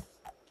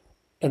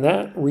 And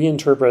that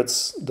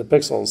reinterprets the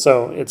pixels.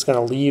 So it's going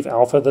to leave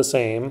alpha the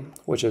same,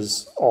 which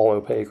is all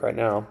opaque right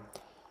now.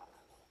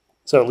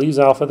 So it leaves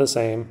alpha the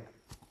same.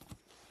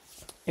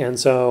 And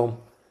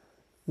so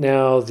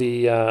now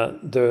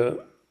the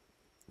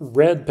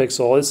red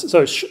pixel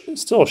is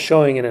still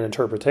showing in an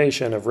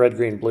interpretation of red,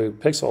 green, blue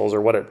pixels,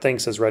 or what it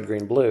thinks is red,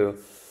 green, blue.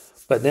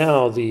 But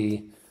now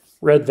the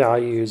red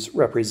values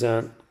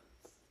represent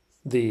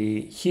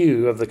the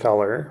hue of the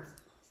color,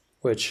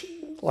 which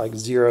like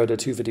 0 to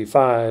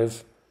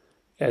 255,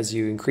 as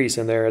you increase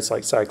in there, it's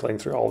like cycling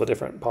through all the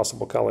different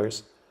possible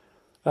colors.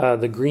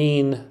 The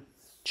green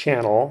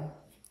channel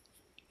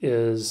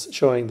is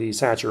showing the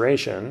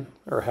saturation,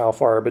 or how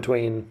far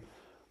between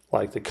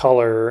like the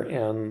color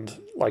and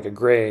like a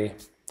gray,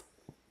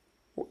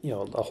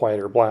 a white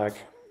or black,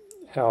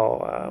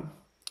 how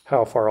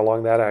far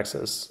along that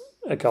axis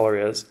a color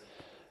is.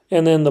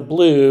 And then the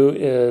blue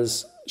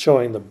is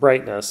showing the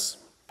brightness.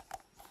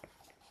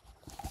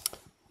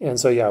 And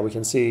so yeah, we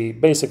can see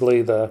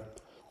basically the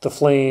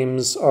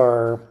flames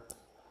are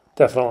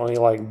definitely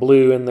like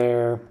blue in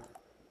there.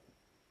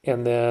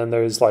 And then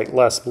there's like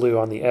less blue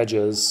on the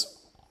edges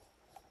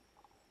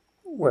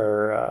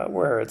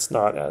where it's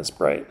not as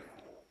bright.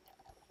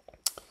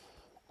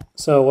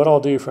 So what I'll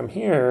do from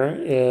here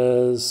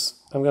is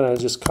I'm going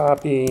to just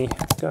copy,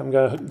 I'm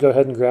going to go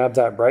ahead and grab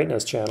that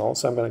brightness channel.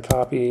 So I'm going to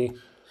copy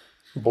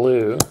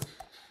blue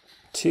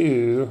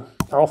to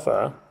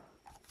alpha.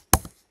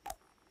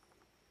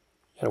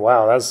 And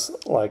wow, that's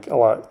like a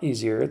lot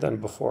easier than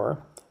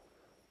before.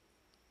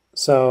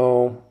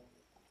 So,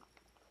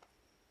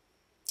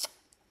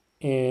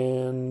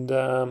 and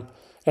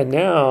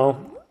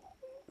now,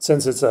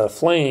 since it's a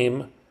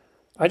flame,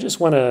 I just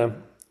want to,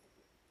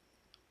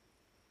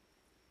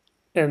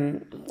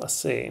 and let's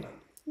see,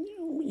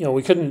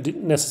 we couldn't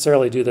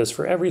necessarily do this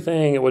for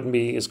everything. It wouldn't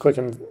be as quick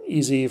and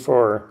easy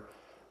for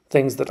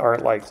things that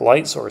aren't like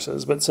light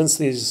sources. But since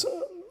this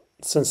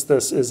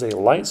is a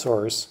light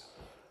source,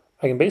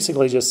 I can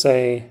basically just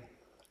say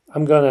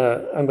I'm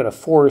gonna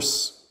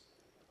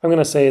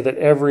say that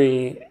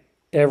every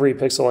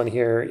pixel in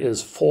here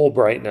is full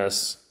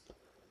brightness.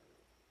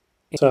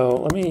 So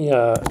let me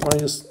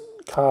just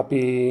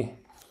copy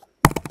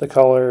the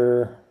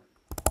color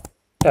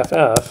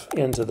FF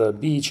into the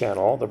B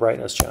channel, the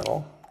brightness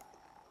channel.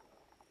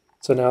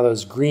 So now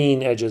those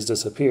green edges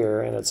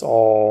disappear and it's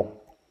all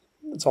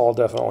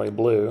definitely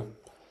blue.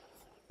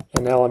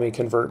 And now let me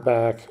convert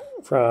back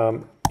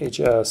from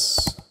HSB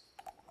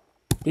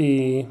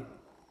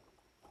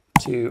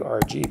to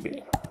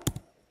RGB.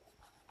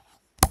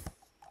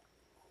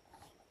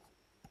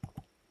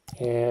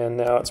 And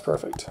now it's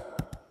perfect.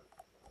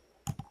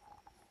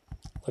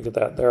 Look at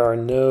that. There are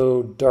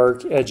no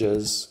dark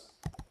edges.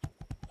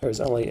 There's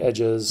only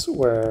edges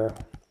where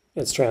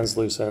it's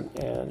translucent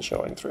and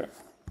showing through.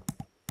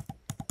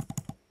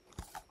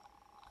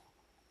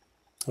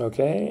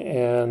 Okay,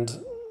 and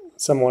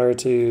similar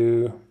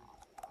to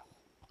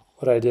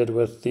what I did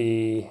with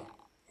the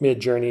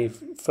mid-journey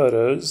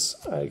photos,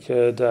 I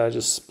could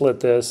just split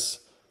this.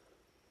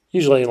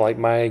 Usually like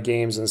my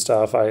games and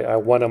stuff, I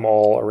want them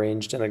all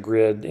arranged in a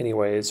grid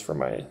anyways for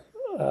my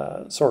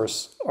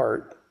source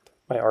art,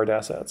 my art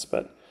assets.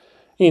 But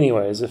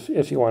anyways,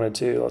 if you wanted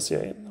to, let's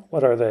see,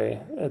 what are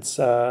they? It's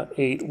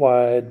 8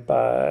 wide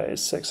by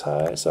 6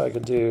 high, so I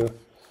could do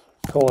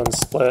colon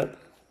split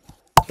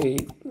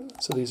 8.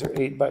 So these are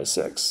 8 by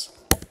 6.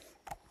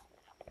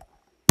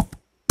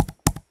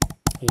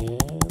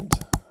 And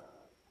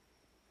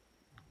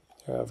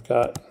here I've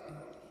got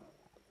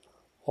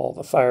all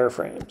the fire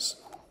frames.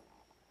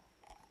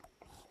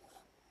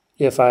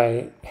 If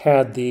I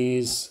had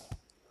these,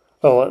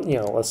 well,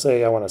 let's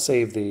say I want to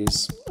save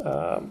these.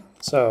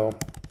 So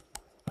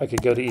I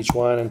could go to each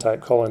one and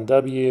type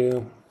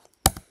 :W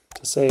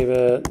to save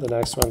it, the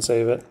next one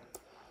save it.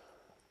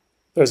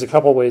 There's a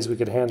couple ways we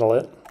could handle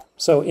it.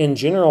 So in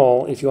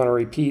general, if you want to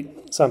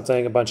repeat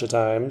something a bunch of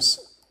times,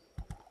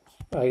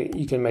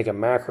 you can make a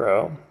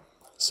macro.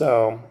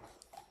 So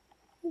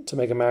to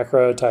make a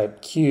macro,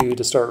 type Q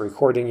to start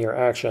recording your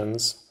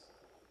actions,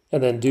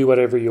 and then do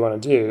whatever you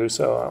want to do.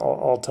 So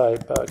I'll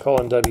type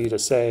 :W to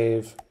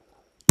save,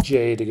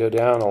 J to go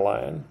down a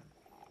line,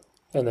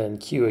 and then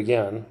Q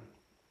again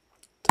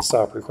to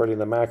stop recording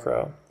the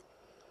macro.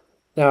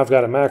 Now I've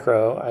got a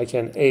macro. I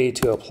can A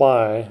to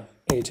apply,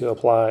 A to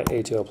apply,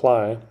 A to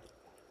apply.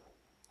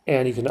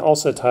 And you can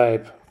also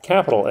type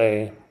capital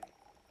A.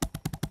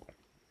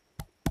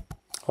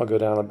 I'll go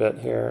down a bit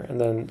here. And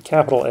then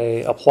capital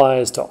A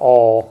applies to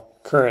all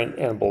current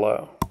and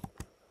below.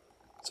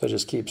 So it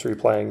just keeps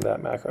replaying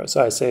that macro.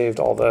 So I saved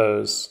all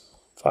those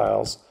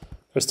files.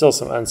 There's still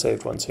some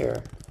unsaved ones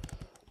here.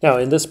 Now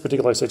in this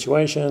particular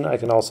situation, I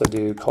can also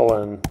do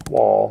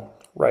 :wall,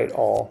 write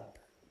all.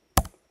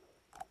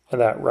 And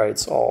that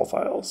writes all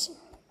files.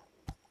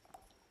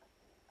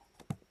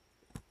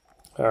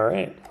 All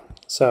right.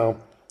 So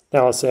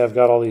now let's say I've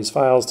got all these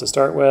files to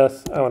start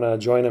with. I want to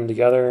join them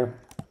together.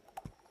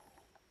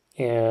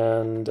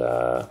 And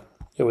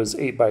it was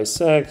 8 by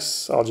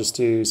 6. I'll just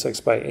do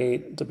 6 by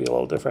 8 to be a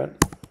little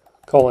different.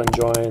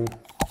 :join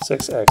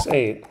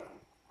 6x8.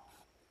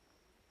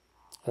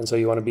 And so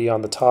you want to be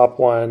on the top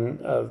one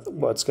of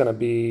what's going to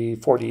be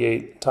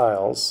 48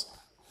 tiles.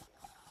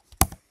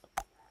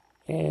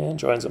 And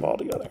joins them all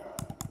together.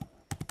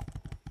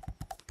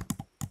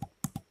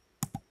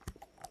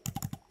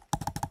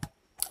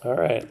 All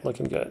right,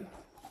 looking good.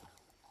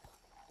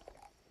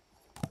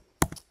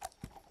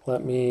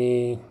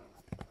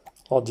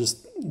 I'll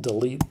just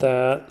delete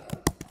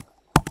that.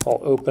 I'll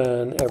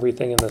open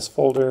everything in this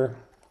folder.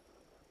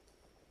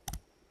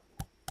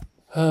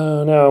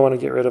 Now I want to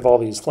get rid of all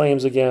these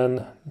flames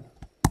again.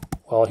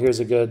 Well, here's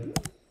a good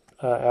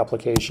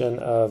application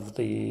of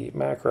the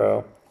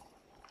macro.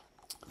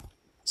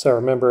 So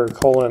remember,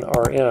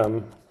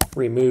 :rm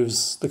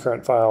removes the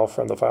current file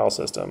from the file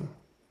system.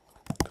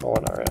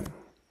 :rm.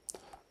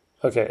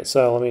 Okay,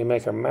 so let me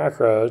make a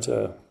macro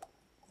to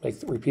make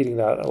repeating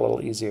that a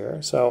little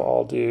easier. So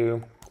I'll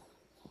do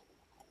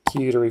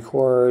Q to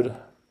record,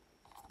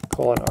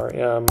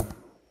 :rm,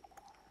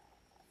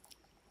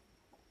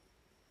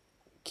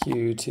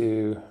 Q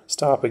to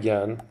stop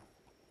again.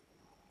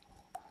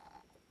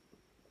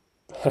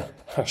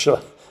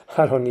 Actually,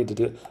 I don't need to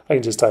do it. I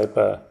can just type,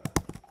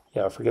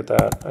 yeah, forget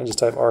that. I can just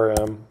type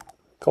rm,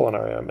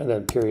 :rm, and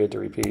then period to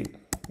repeat,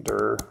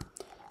 dir.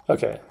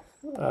 Okay,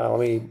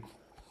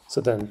 so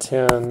then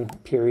 10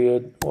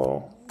 period,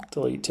 we'll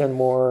delete 10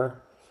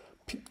 more.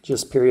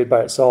 Just period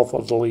by itself,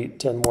 we'll delete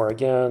 10 more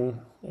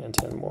again, and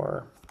 10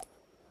 more.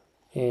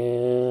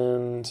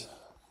 And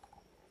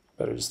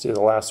better just do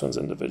the last ones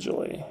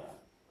individually.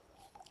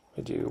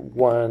 I do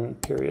 1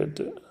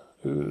 period,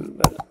 2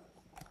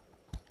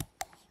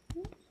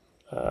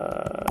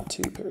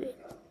 period.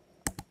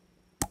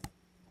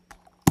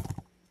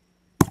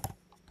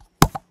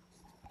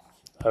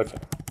 Okay.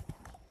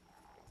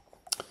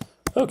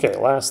 Okay,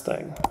 last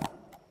thing.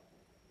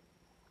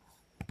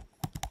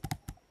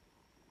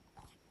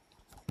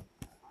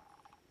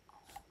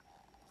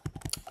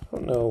 I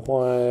don't know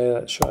why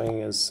that showing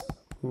is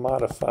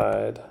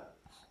modified.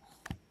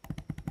 I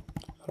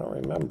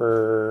don't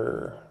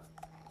remember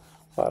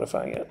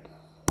modifying it.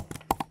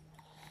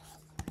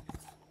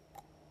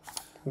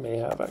 May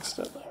have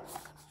accidentally.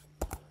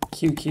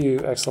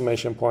 QQ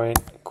exclamation point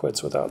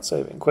quits without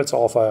saving. Quits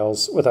all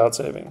files without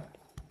saving.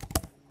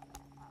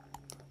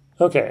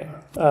 Okay,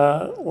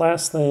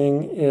 last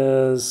thing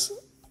is,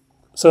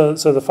 so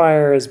the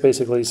fire is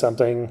basically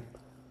something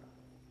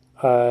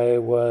I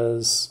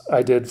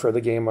did for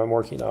the game I'm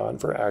working on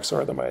for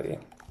Axor the Mighty.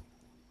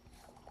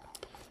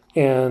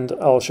 And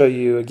I'll show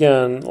you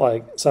again,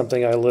 like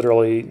something I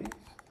literally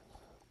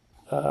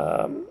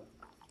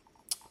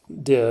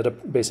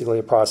did, basically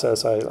a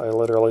process I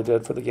literally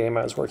did for the game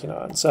I was working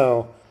on.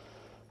 So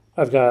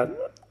I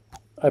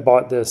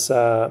bought this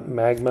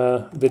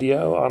magma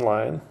video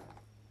online.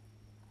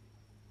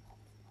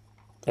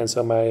 And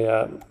so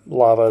my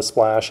lava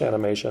splash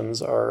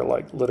animations are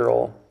like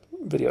literal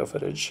video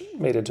footage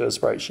made into a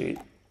sprite sheet.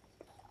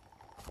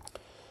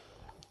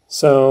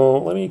 So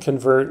let me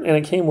convert, and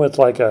it came with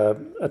like a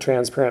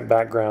transparent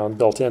background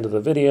built into the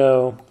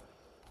video.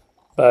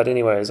 But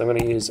anyways, I'm going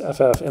to use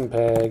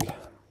ffmpeg,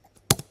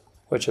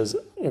 which is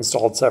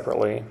installed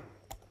separately.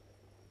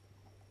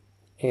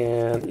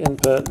 And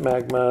input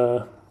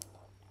magma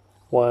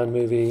 1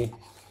 movie,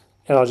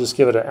 and I'll just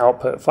give it an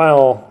output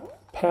file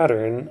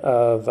pattern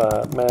of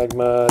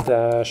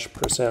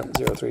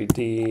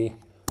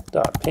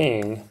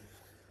magma-%03d.ping,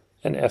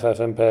 and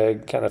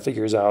ffmpeg kind of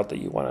figures out that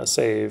you want to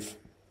save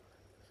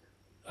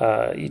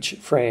each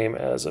frame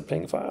as a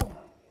ping file.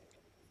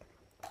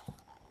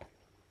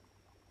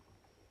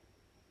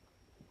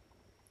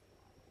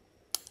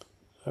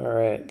 All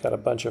right, got a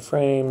bunch of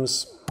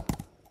frames.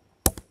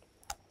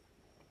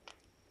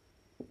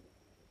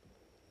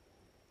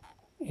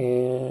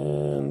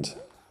 And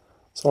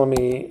so let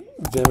me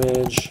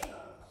Vimage,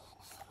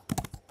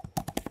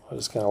 I'll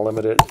just kind of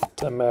limit it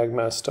to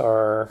magma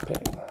star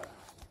ping.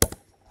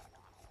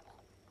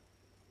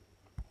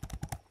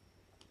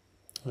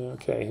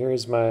 Okay,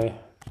 here's my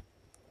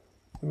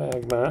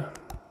magma.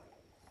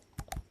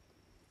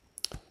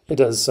 It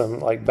does some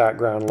like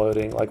background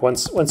loading. Like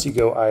once you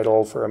go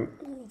idle for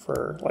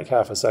like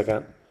half a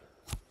second,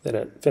 then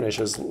it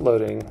finishes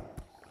loading.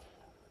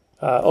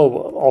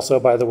 Oh, also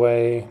by the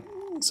way,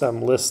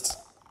 some list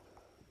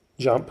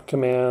jump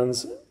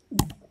commands.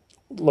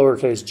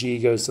 Lowercase g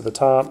goes to the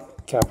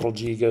top, capital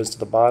G goes to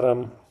the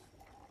bottom.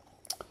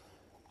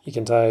 You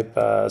can type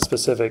a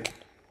specific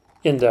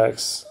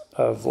index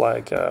of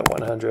like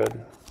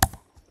 100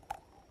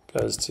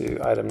 goes to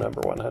item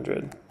number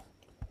 100,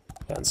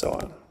 and so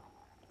on,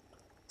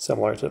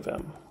 similar to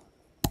Vim.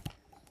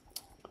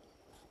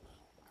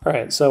 All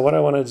right, so what I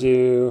want to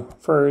do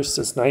first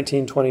is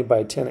 1920 by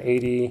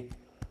 1080.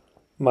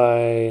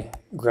 My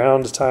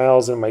ground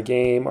tiles in my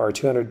game are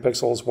 200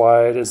 pixels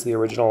wide as the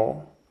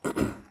original,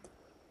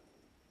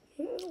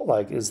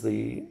 like is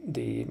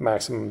the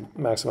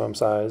maximum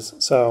size.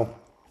 So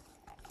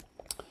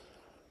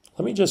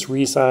let me just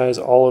resize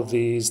all of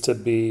these to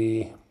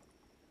be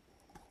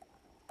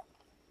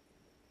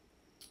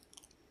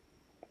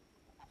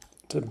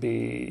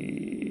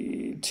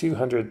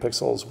 200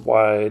 pixels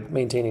wide,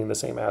 maintaining the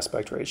same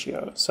aspect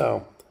ratio.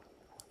 So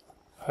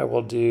I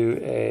will do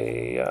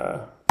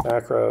a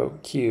macro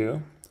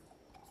Q,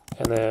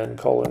 and then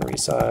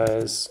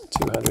 :resize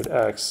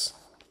 200x,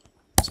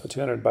 so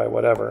 200 by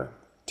whatever,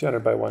 200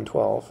 by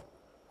 112,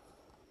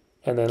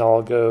 and then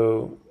I'll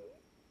go,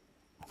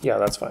 yeah,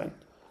 that's fine,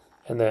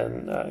 and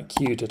then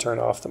Q to turn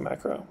off the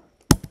macro.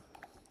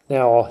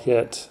 Now I'll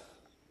hit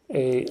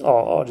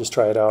I'll just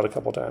try it out a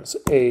couple times.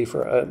 A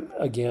for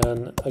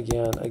again,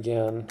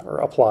 or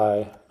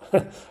apply.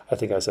 I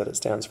think I said it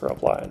stands for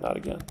apply, not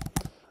again.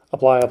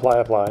 Apply, apply,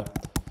 apply.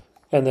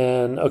 And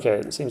then, okay,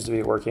 it seems to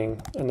be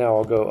working. And now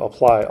I'll go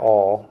apply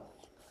all.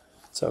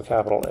 So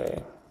capital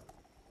A.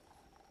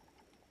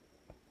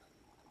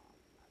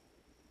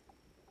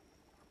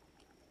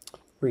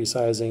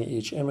 Resizing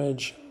each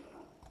image.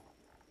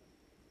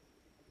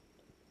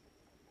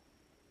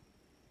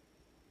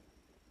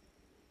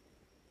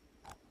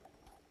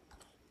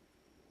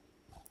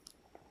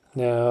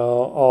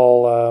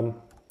 Now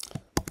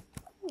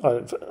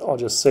I'll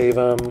just save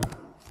them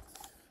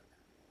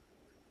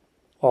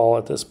all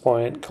at this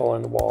point,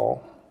 colon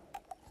wall.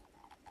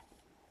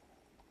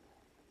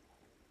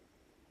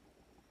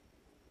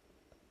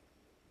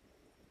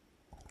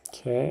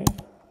 Okay.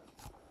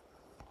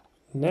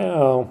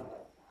 Now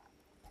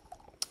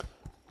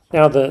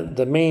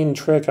the main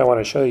trick I want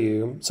to show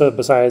you, so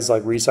besides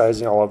like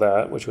resizing all of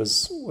that, which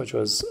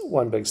was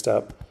one big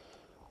step,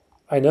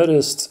 I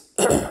noticed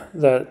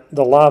that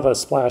the lava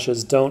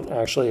splashes don't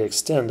actually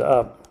extend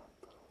up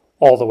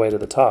all the way to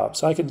the top.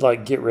 So I could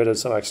like get rid of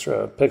some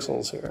extra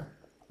pixels here.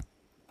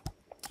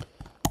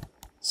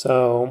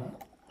 So,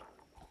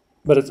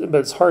 but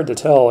it's hard to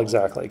tell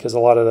exactly because a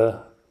lot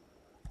of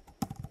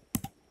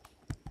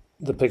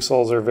the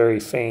pixels are very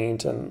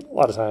faint, and a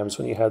lot of times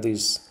when you have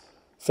these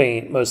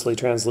faint, mostly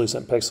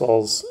translucent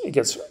pixels, it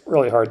gets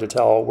really hard to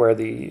tell where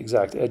the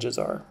exact edges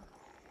are.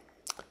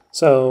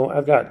 So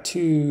I've got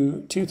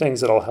two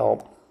things that'll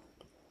help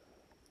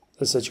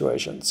the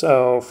situation.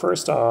 So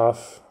first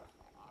off,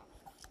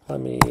 let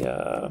me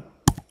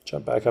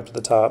jump back up to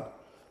the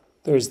top.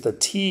 There's the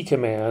T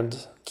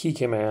command, key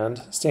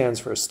command, stands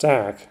for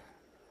stack.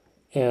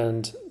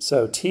 And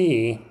so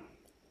T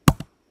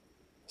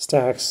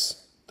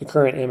stacks the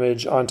current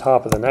image on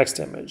top of the next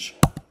image.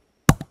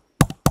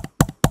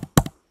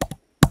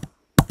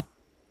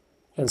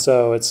 And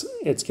so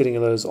it's getting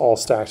those all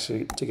stacked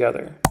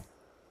together.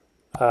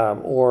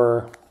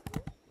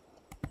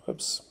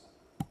 Whoops.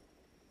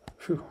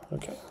 Whew,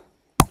 okay.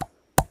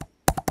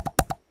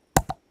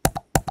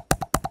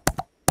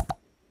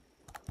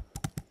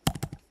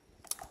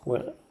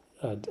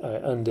 I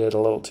undid a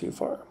little too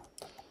far.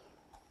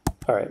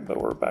 All right, but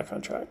we're back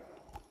on track.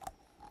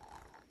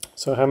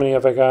 So how many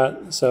have I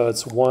got? So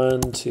it's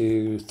 1,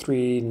 2,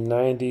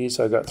 390.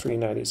 So I've got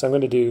 390. So I'm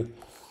going to do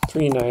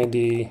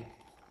 390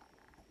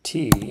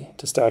 T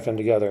to stack them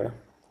together.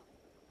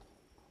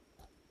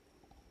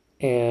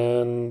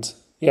 And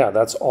yeah,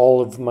 that's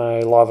all of my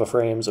lava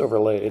frames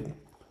overlaid.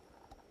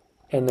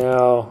 And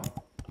now,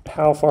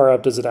 how far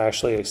up does it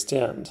actually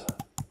extend?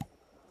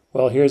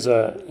 Well, here's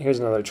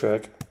another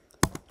trick.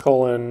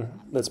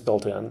 Colon that's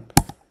built in.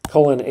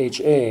 Colon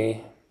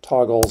HA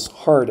toggles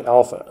hard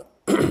alpha.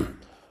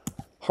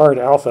 Hard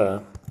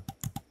alpha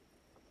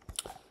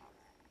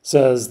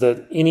says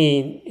that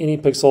any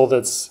pixel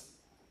that's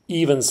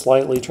even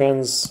slightly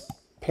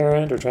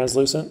transparent or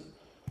translucent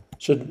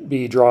should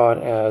be drawn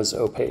as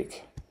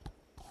opaque.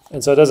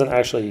 And so it doesn't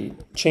actually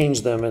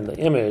change them in the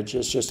image,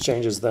 it just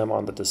changes them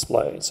on the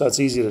display. So it's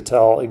easy to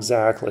tell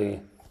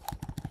exactly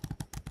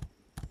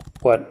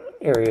what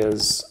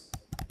areas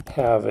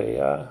have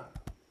a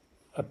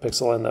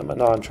pixel in them, a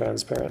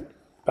non-transparent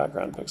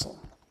background pixel.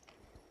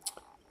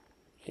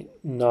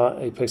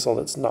 Not a pixel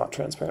that's not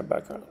transparent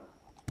background.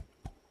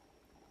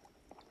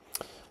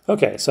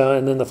 Okay, so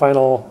and then the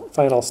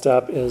final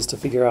step is to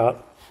figure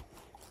out,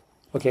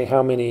 okay,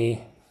 how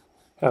many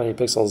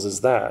pixels is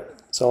that?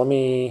 So let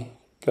me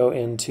go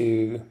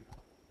into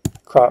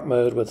crop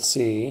mode with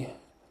C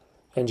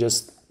and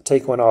just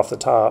take one off the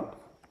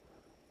top,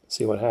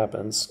 see what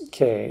happens.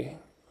 K,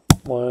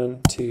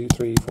 1, 2,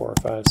 3, 4,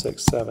 5,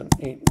 6, 7,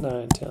 8,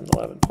 9, 10,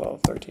 11,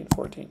 12, 13,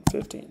 14,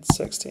 15,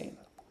 16.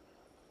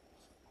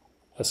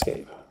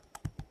 Escape.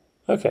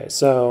 Okay,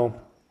 so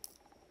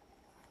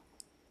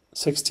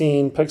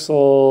 16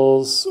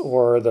 pixels,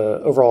 or the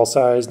overall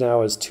size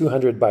now is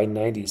 200 by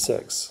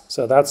 96.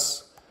 So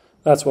that's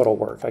what'll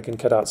work. I can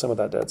cut out some of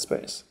that dead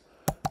space.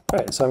 All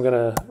right, so I'm going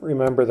to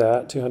remember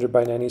that, 200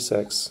 by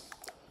 96.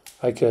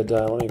 I could,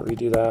 let me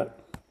redo that.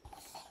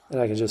 And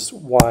I can just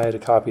Y to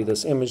copy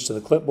this image to the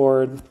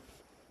clipboard.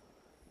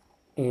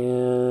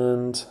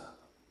 And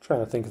I'm trying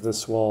to think if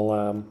this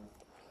will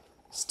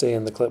stay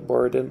in the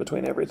clipboard in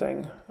between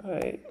everything.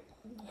 I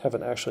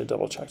haven't actually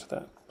double checked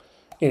that.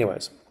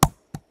 Anyways.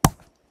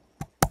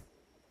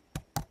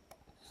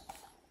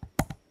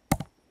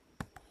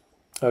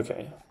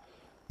 Okay.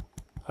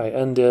 I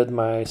undid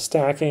my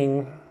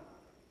stacking.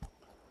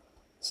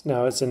 So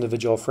now it's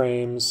individual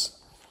frames.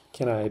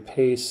 Can I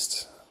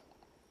paste?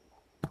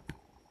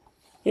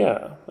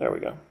 Yeah, there we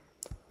go.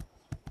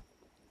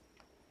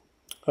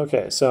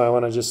 Okay, so I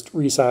want to just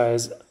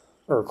resize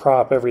or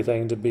crop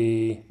everything to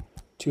be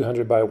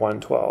 200 by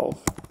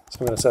 112. So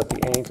I'm going to set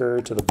the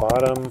anchor to the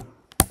bottom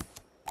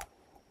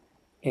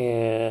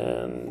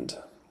and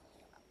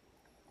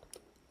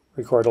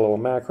record a little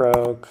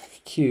macro,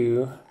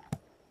 Q,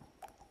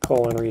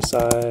 colon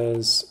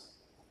resize,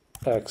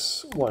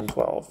 X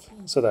 112.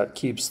 So that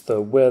keeps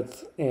the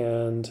width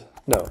and,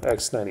 no,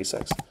 X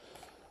 96.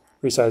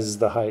 Resizes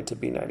the height to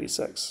be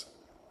 96.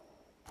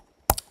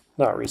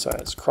 Not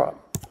resize,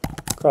 crop.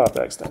 Crop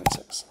X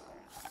 96.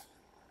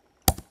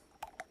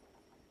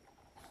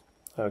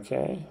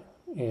 Okay,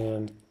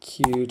 and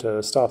Q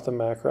to stop the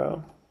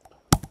macro.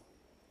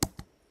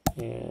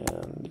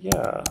 And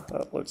yeah,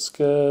 that looks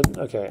good.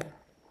 Okay.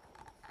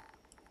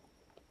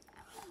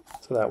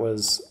 So that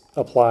was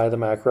apply the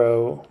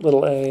macro,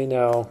 little a,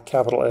 now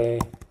capital A,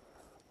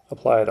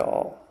 apply to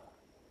all.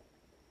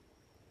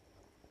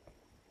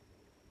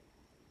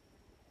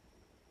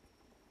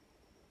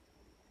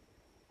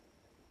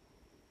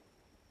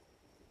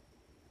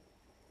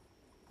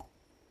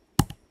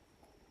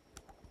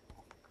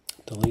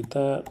 delete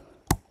that.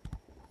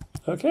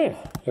 Okay,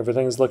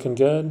 everything's looking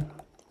good.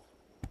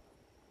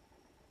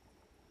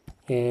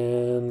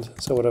 And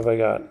so what have I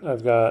got?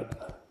 I've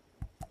got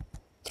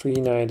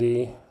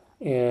 390,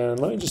 and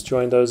let me just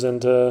join those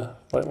into,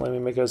 let me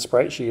make a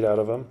sprite sheet out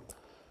of them.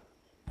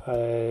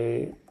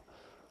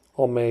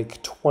 I'll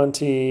make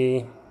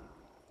 20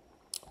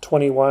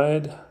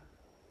 wide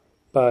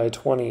by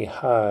 20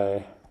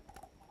 high.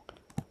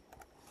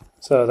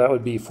 So that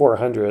would be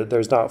 400.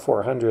 There's not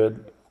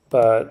 400,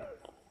 but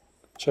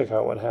check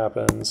out what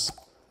happens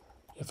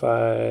if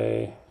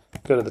I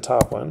go to the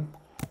top one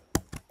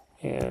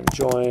and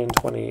join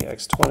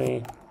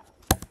 20x20.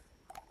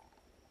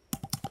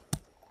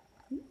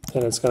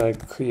 Then it's going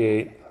to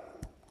create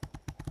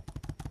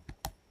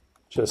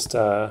just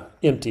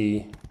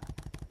empty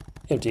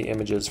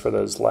images for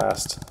those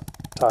last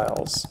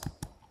tiles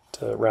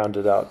to round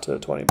it out to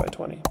 20 by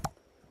 20.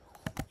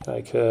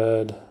 I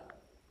could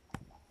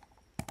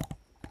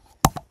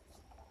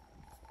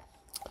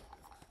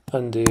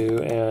undo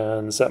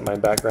and set my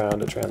background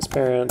to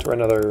transparent, or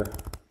another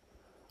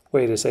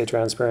way to say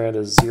transparent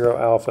is 0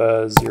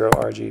 alpha, 0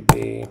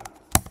 RGB.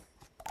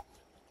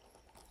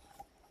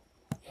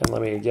 And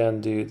let me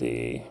again do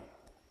the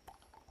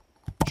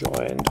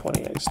join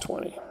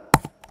 20x20.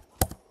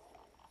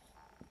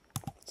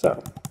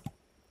 So,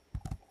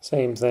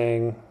 same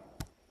thing,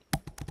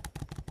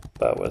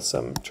 but with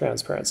some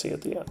transparency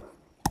at the end.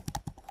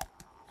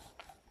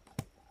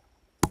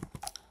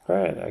 All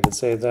right, I could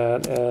save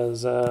that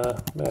as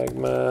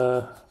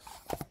magma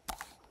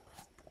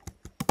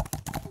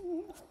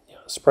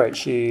sprite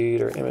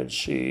sheet or image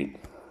sheet,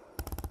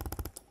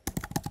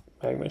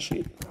 magma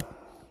sheet.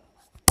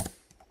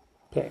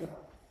 Ping.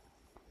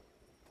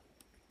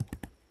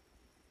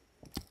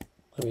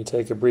 Let me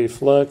take a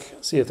brief look,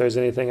 see if there's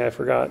anything I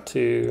forgot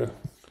to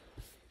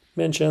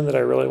mention that I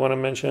really want to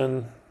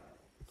mention.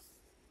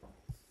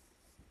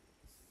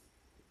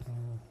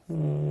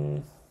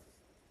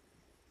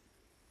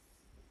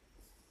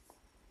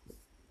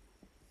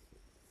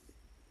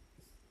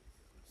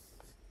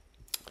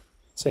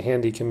 It's a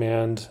handy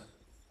command.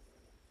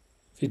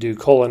 If you do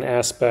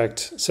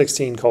 :aspect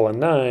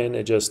 16:9,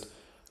 it just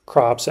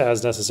crops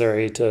as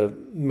necessary to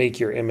make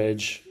your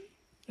image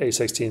a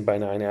 16 by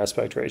 9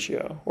 aspect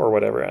ratio, or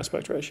whatever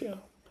aspect ratio.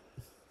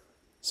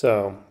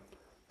 So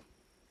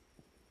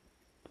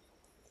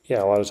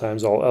yeah, a lot of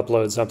times I'll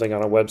upload something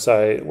on a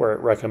website where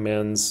it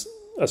recommends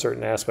a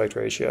certain aspect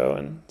ratio,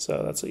 and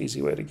so that's an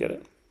easy way to get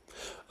it.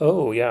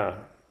 Oh yeah.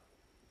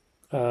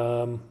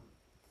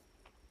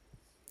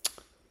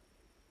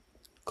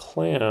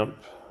 Clamp.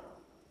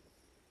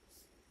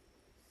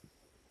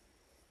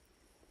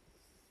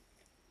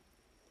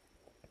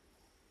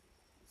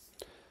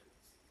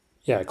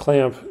 Yeah,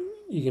 clamp,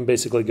 you can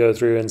basically go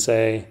through and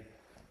say,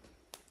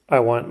 I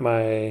want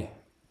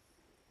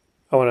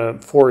to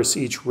force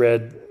each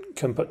red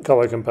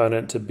color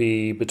component to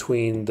be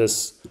between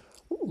this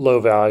low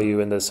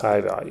value and this high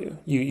value.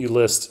 You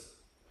list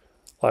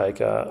like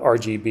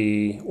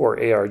RGB or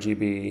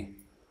ARGB.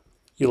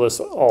 You list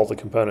all the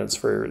components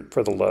for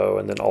the low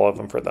and then all of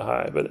them for the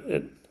high, but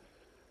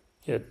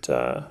it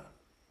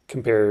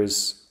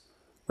compares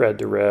red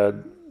to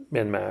red,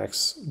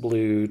 min-max,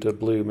 blue to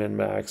blue,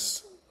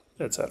 min-max,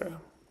 etc.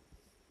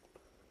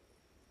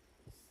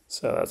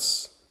 So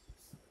that's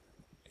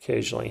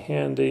occasionally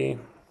handy.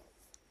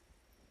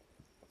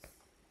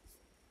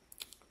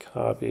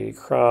 Copy,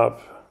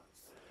 crop.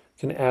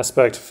 Can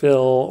aspect fill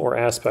or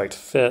aspect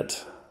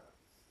fit.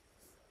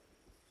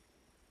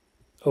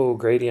 Oh,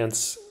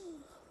 gradients.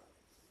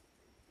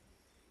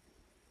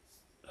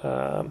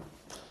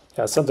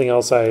 Yeah, something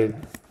else I'll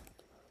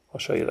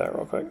show you that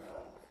real quick.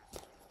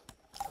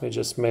 Let me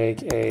just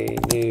make a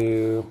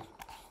new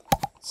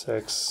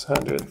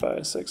 600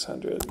 by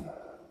 600.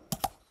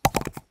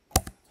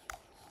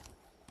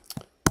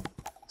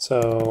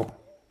 So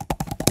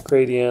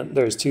gradient,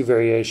 there's two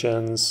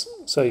variations.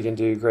 So you can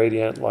do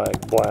gradient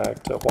like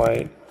black to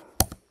white.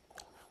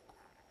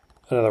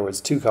 In other words,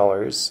 two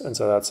colors, and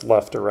so that's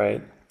left to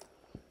right.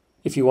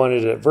 If you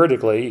wanted it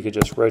vertically, you could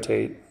just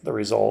rotate the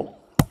result.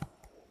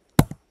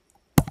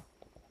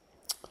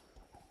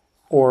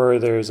 Or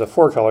there's a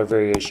 4-color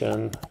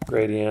variation,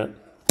 gradient.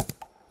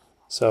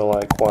 So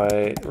like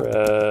white,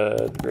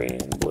 red,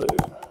 green, blue.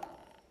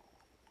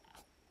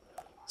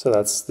 So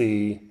that's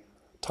the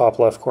top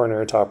left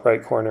corner, top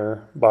right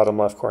corner, bottom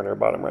left corner,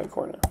 bottom right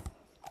corner.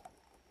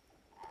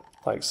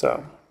 Like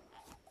so.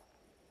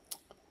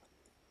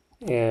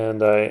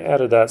 And I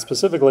added that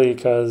specifically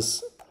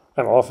because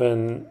I'm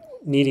often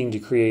needing to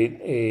create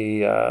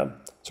a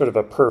sort of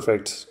a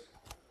perfect,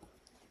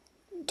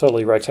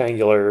 totally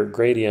rectangular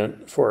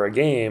gradient for a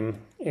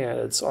game, and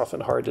it's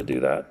often hard to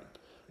do that.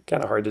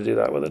 Kind of hard to do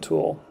that with a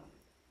tool,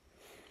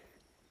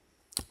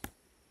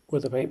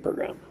 with a paint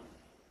program.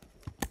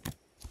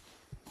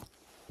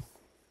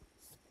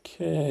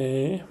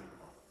 Okay.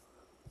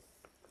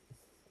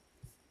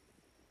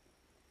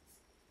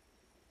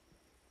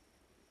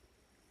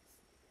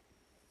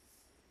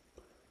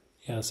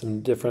 Yeah, some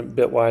different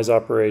bitwise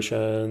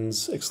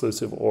operations,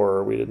 exclusive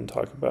OR we didn't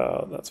talk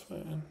about, that's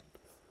fine.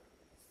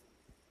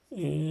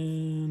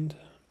 And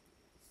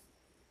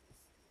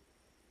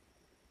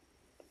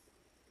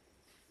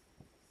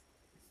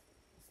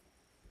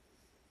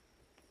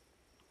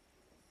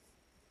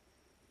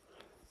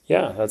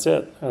yeah, that's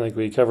it. I think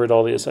we covered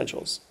all the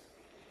essentials.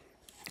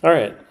 All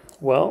right.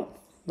 Well,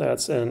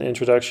 that's an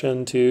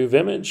introduction to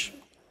Vimage.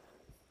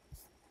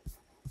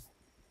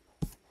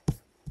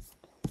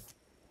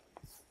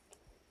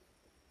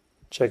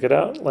 Check it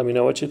out. Let me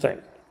know what you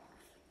think.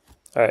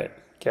 All right.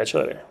 Catch you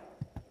later.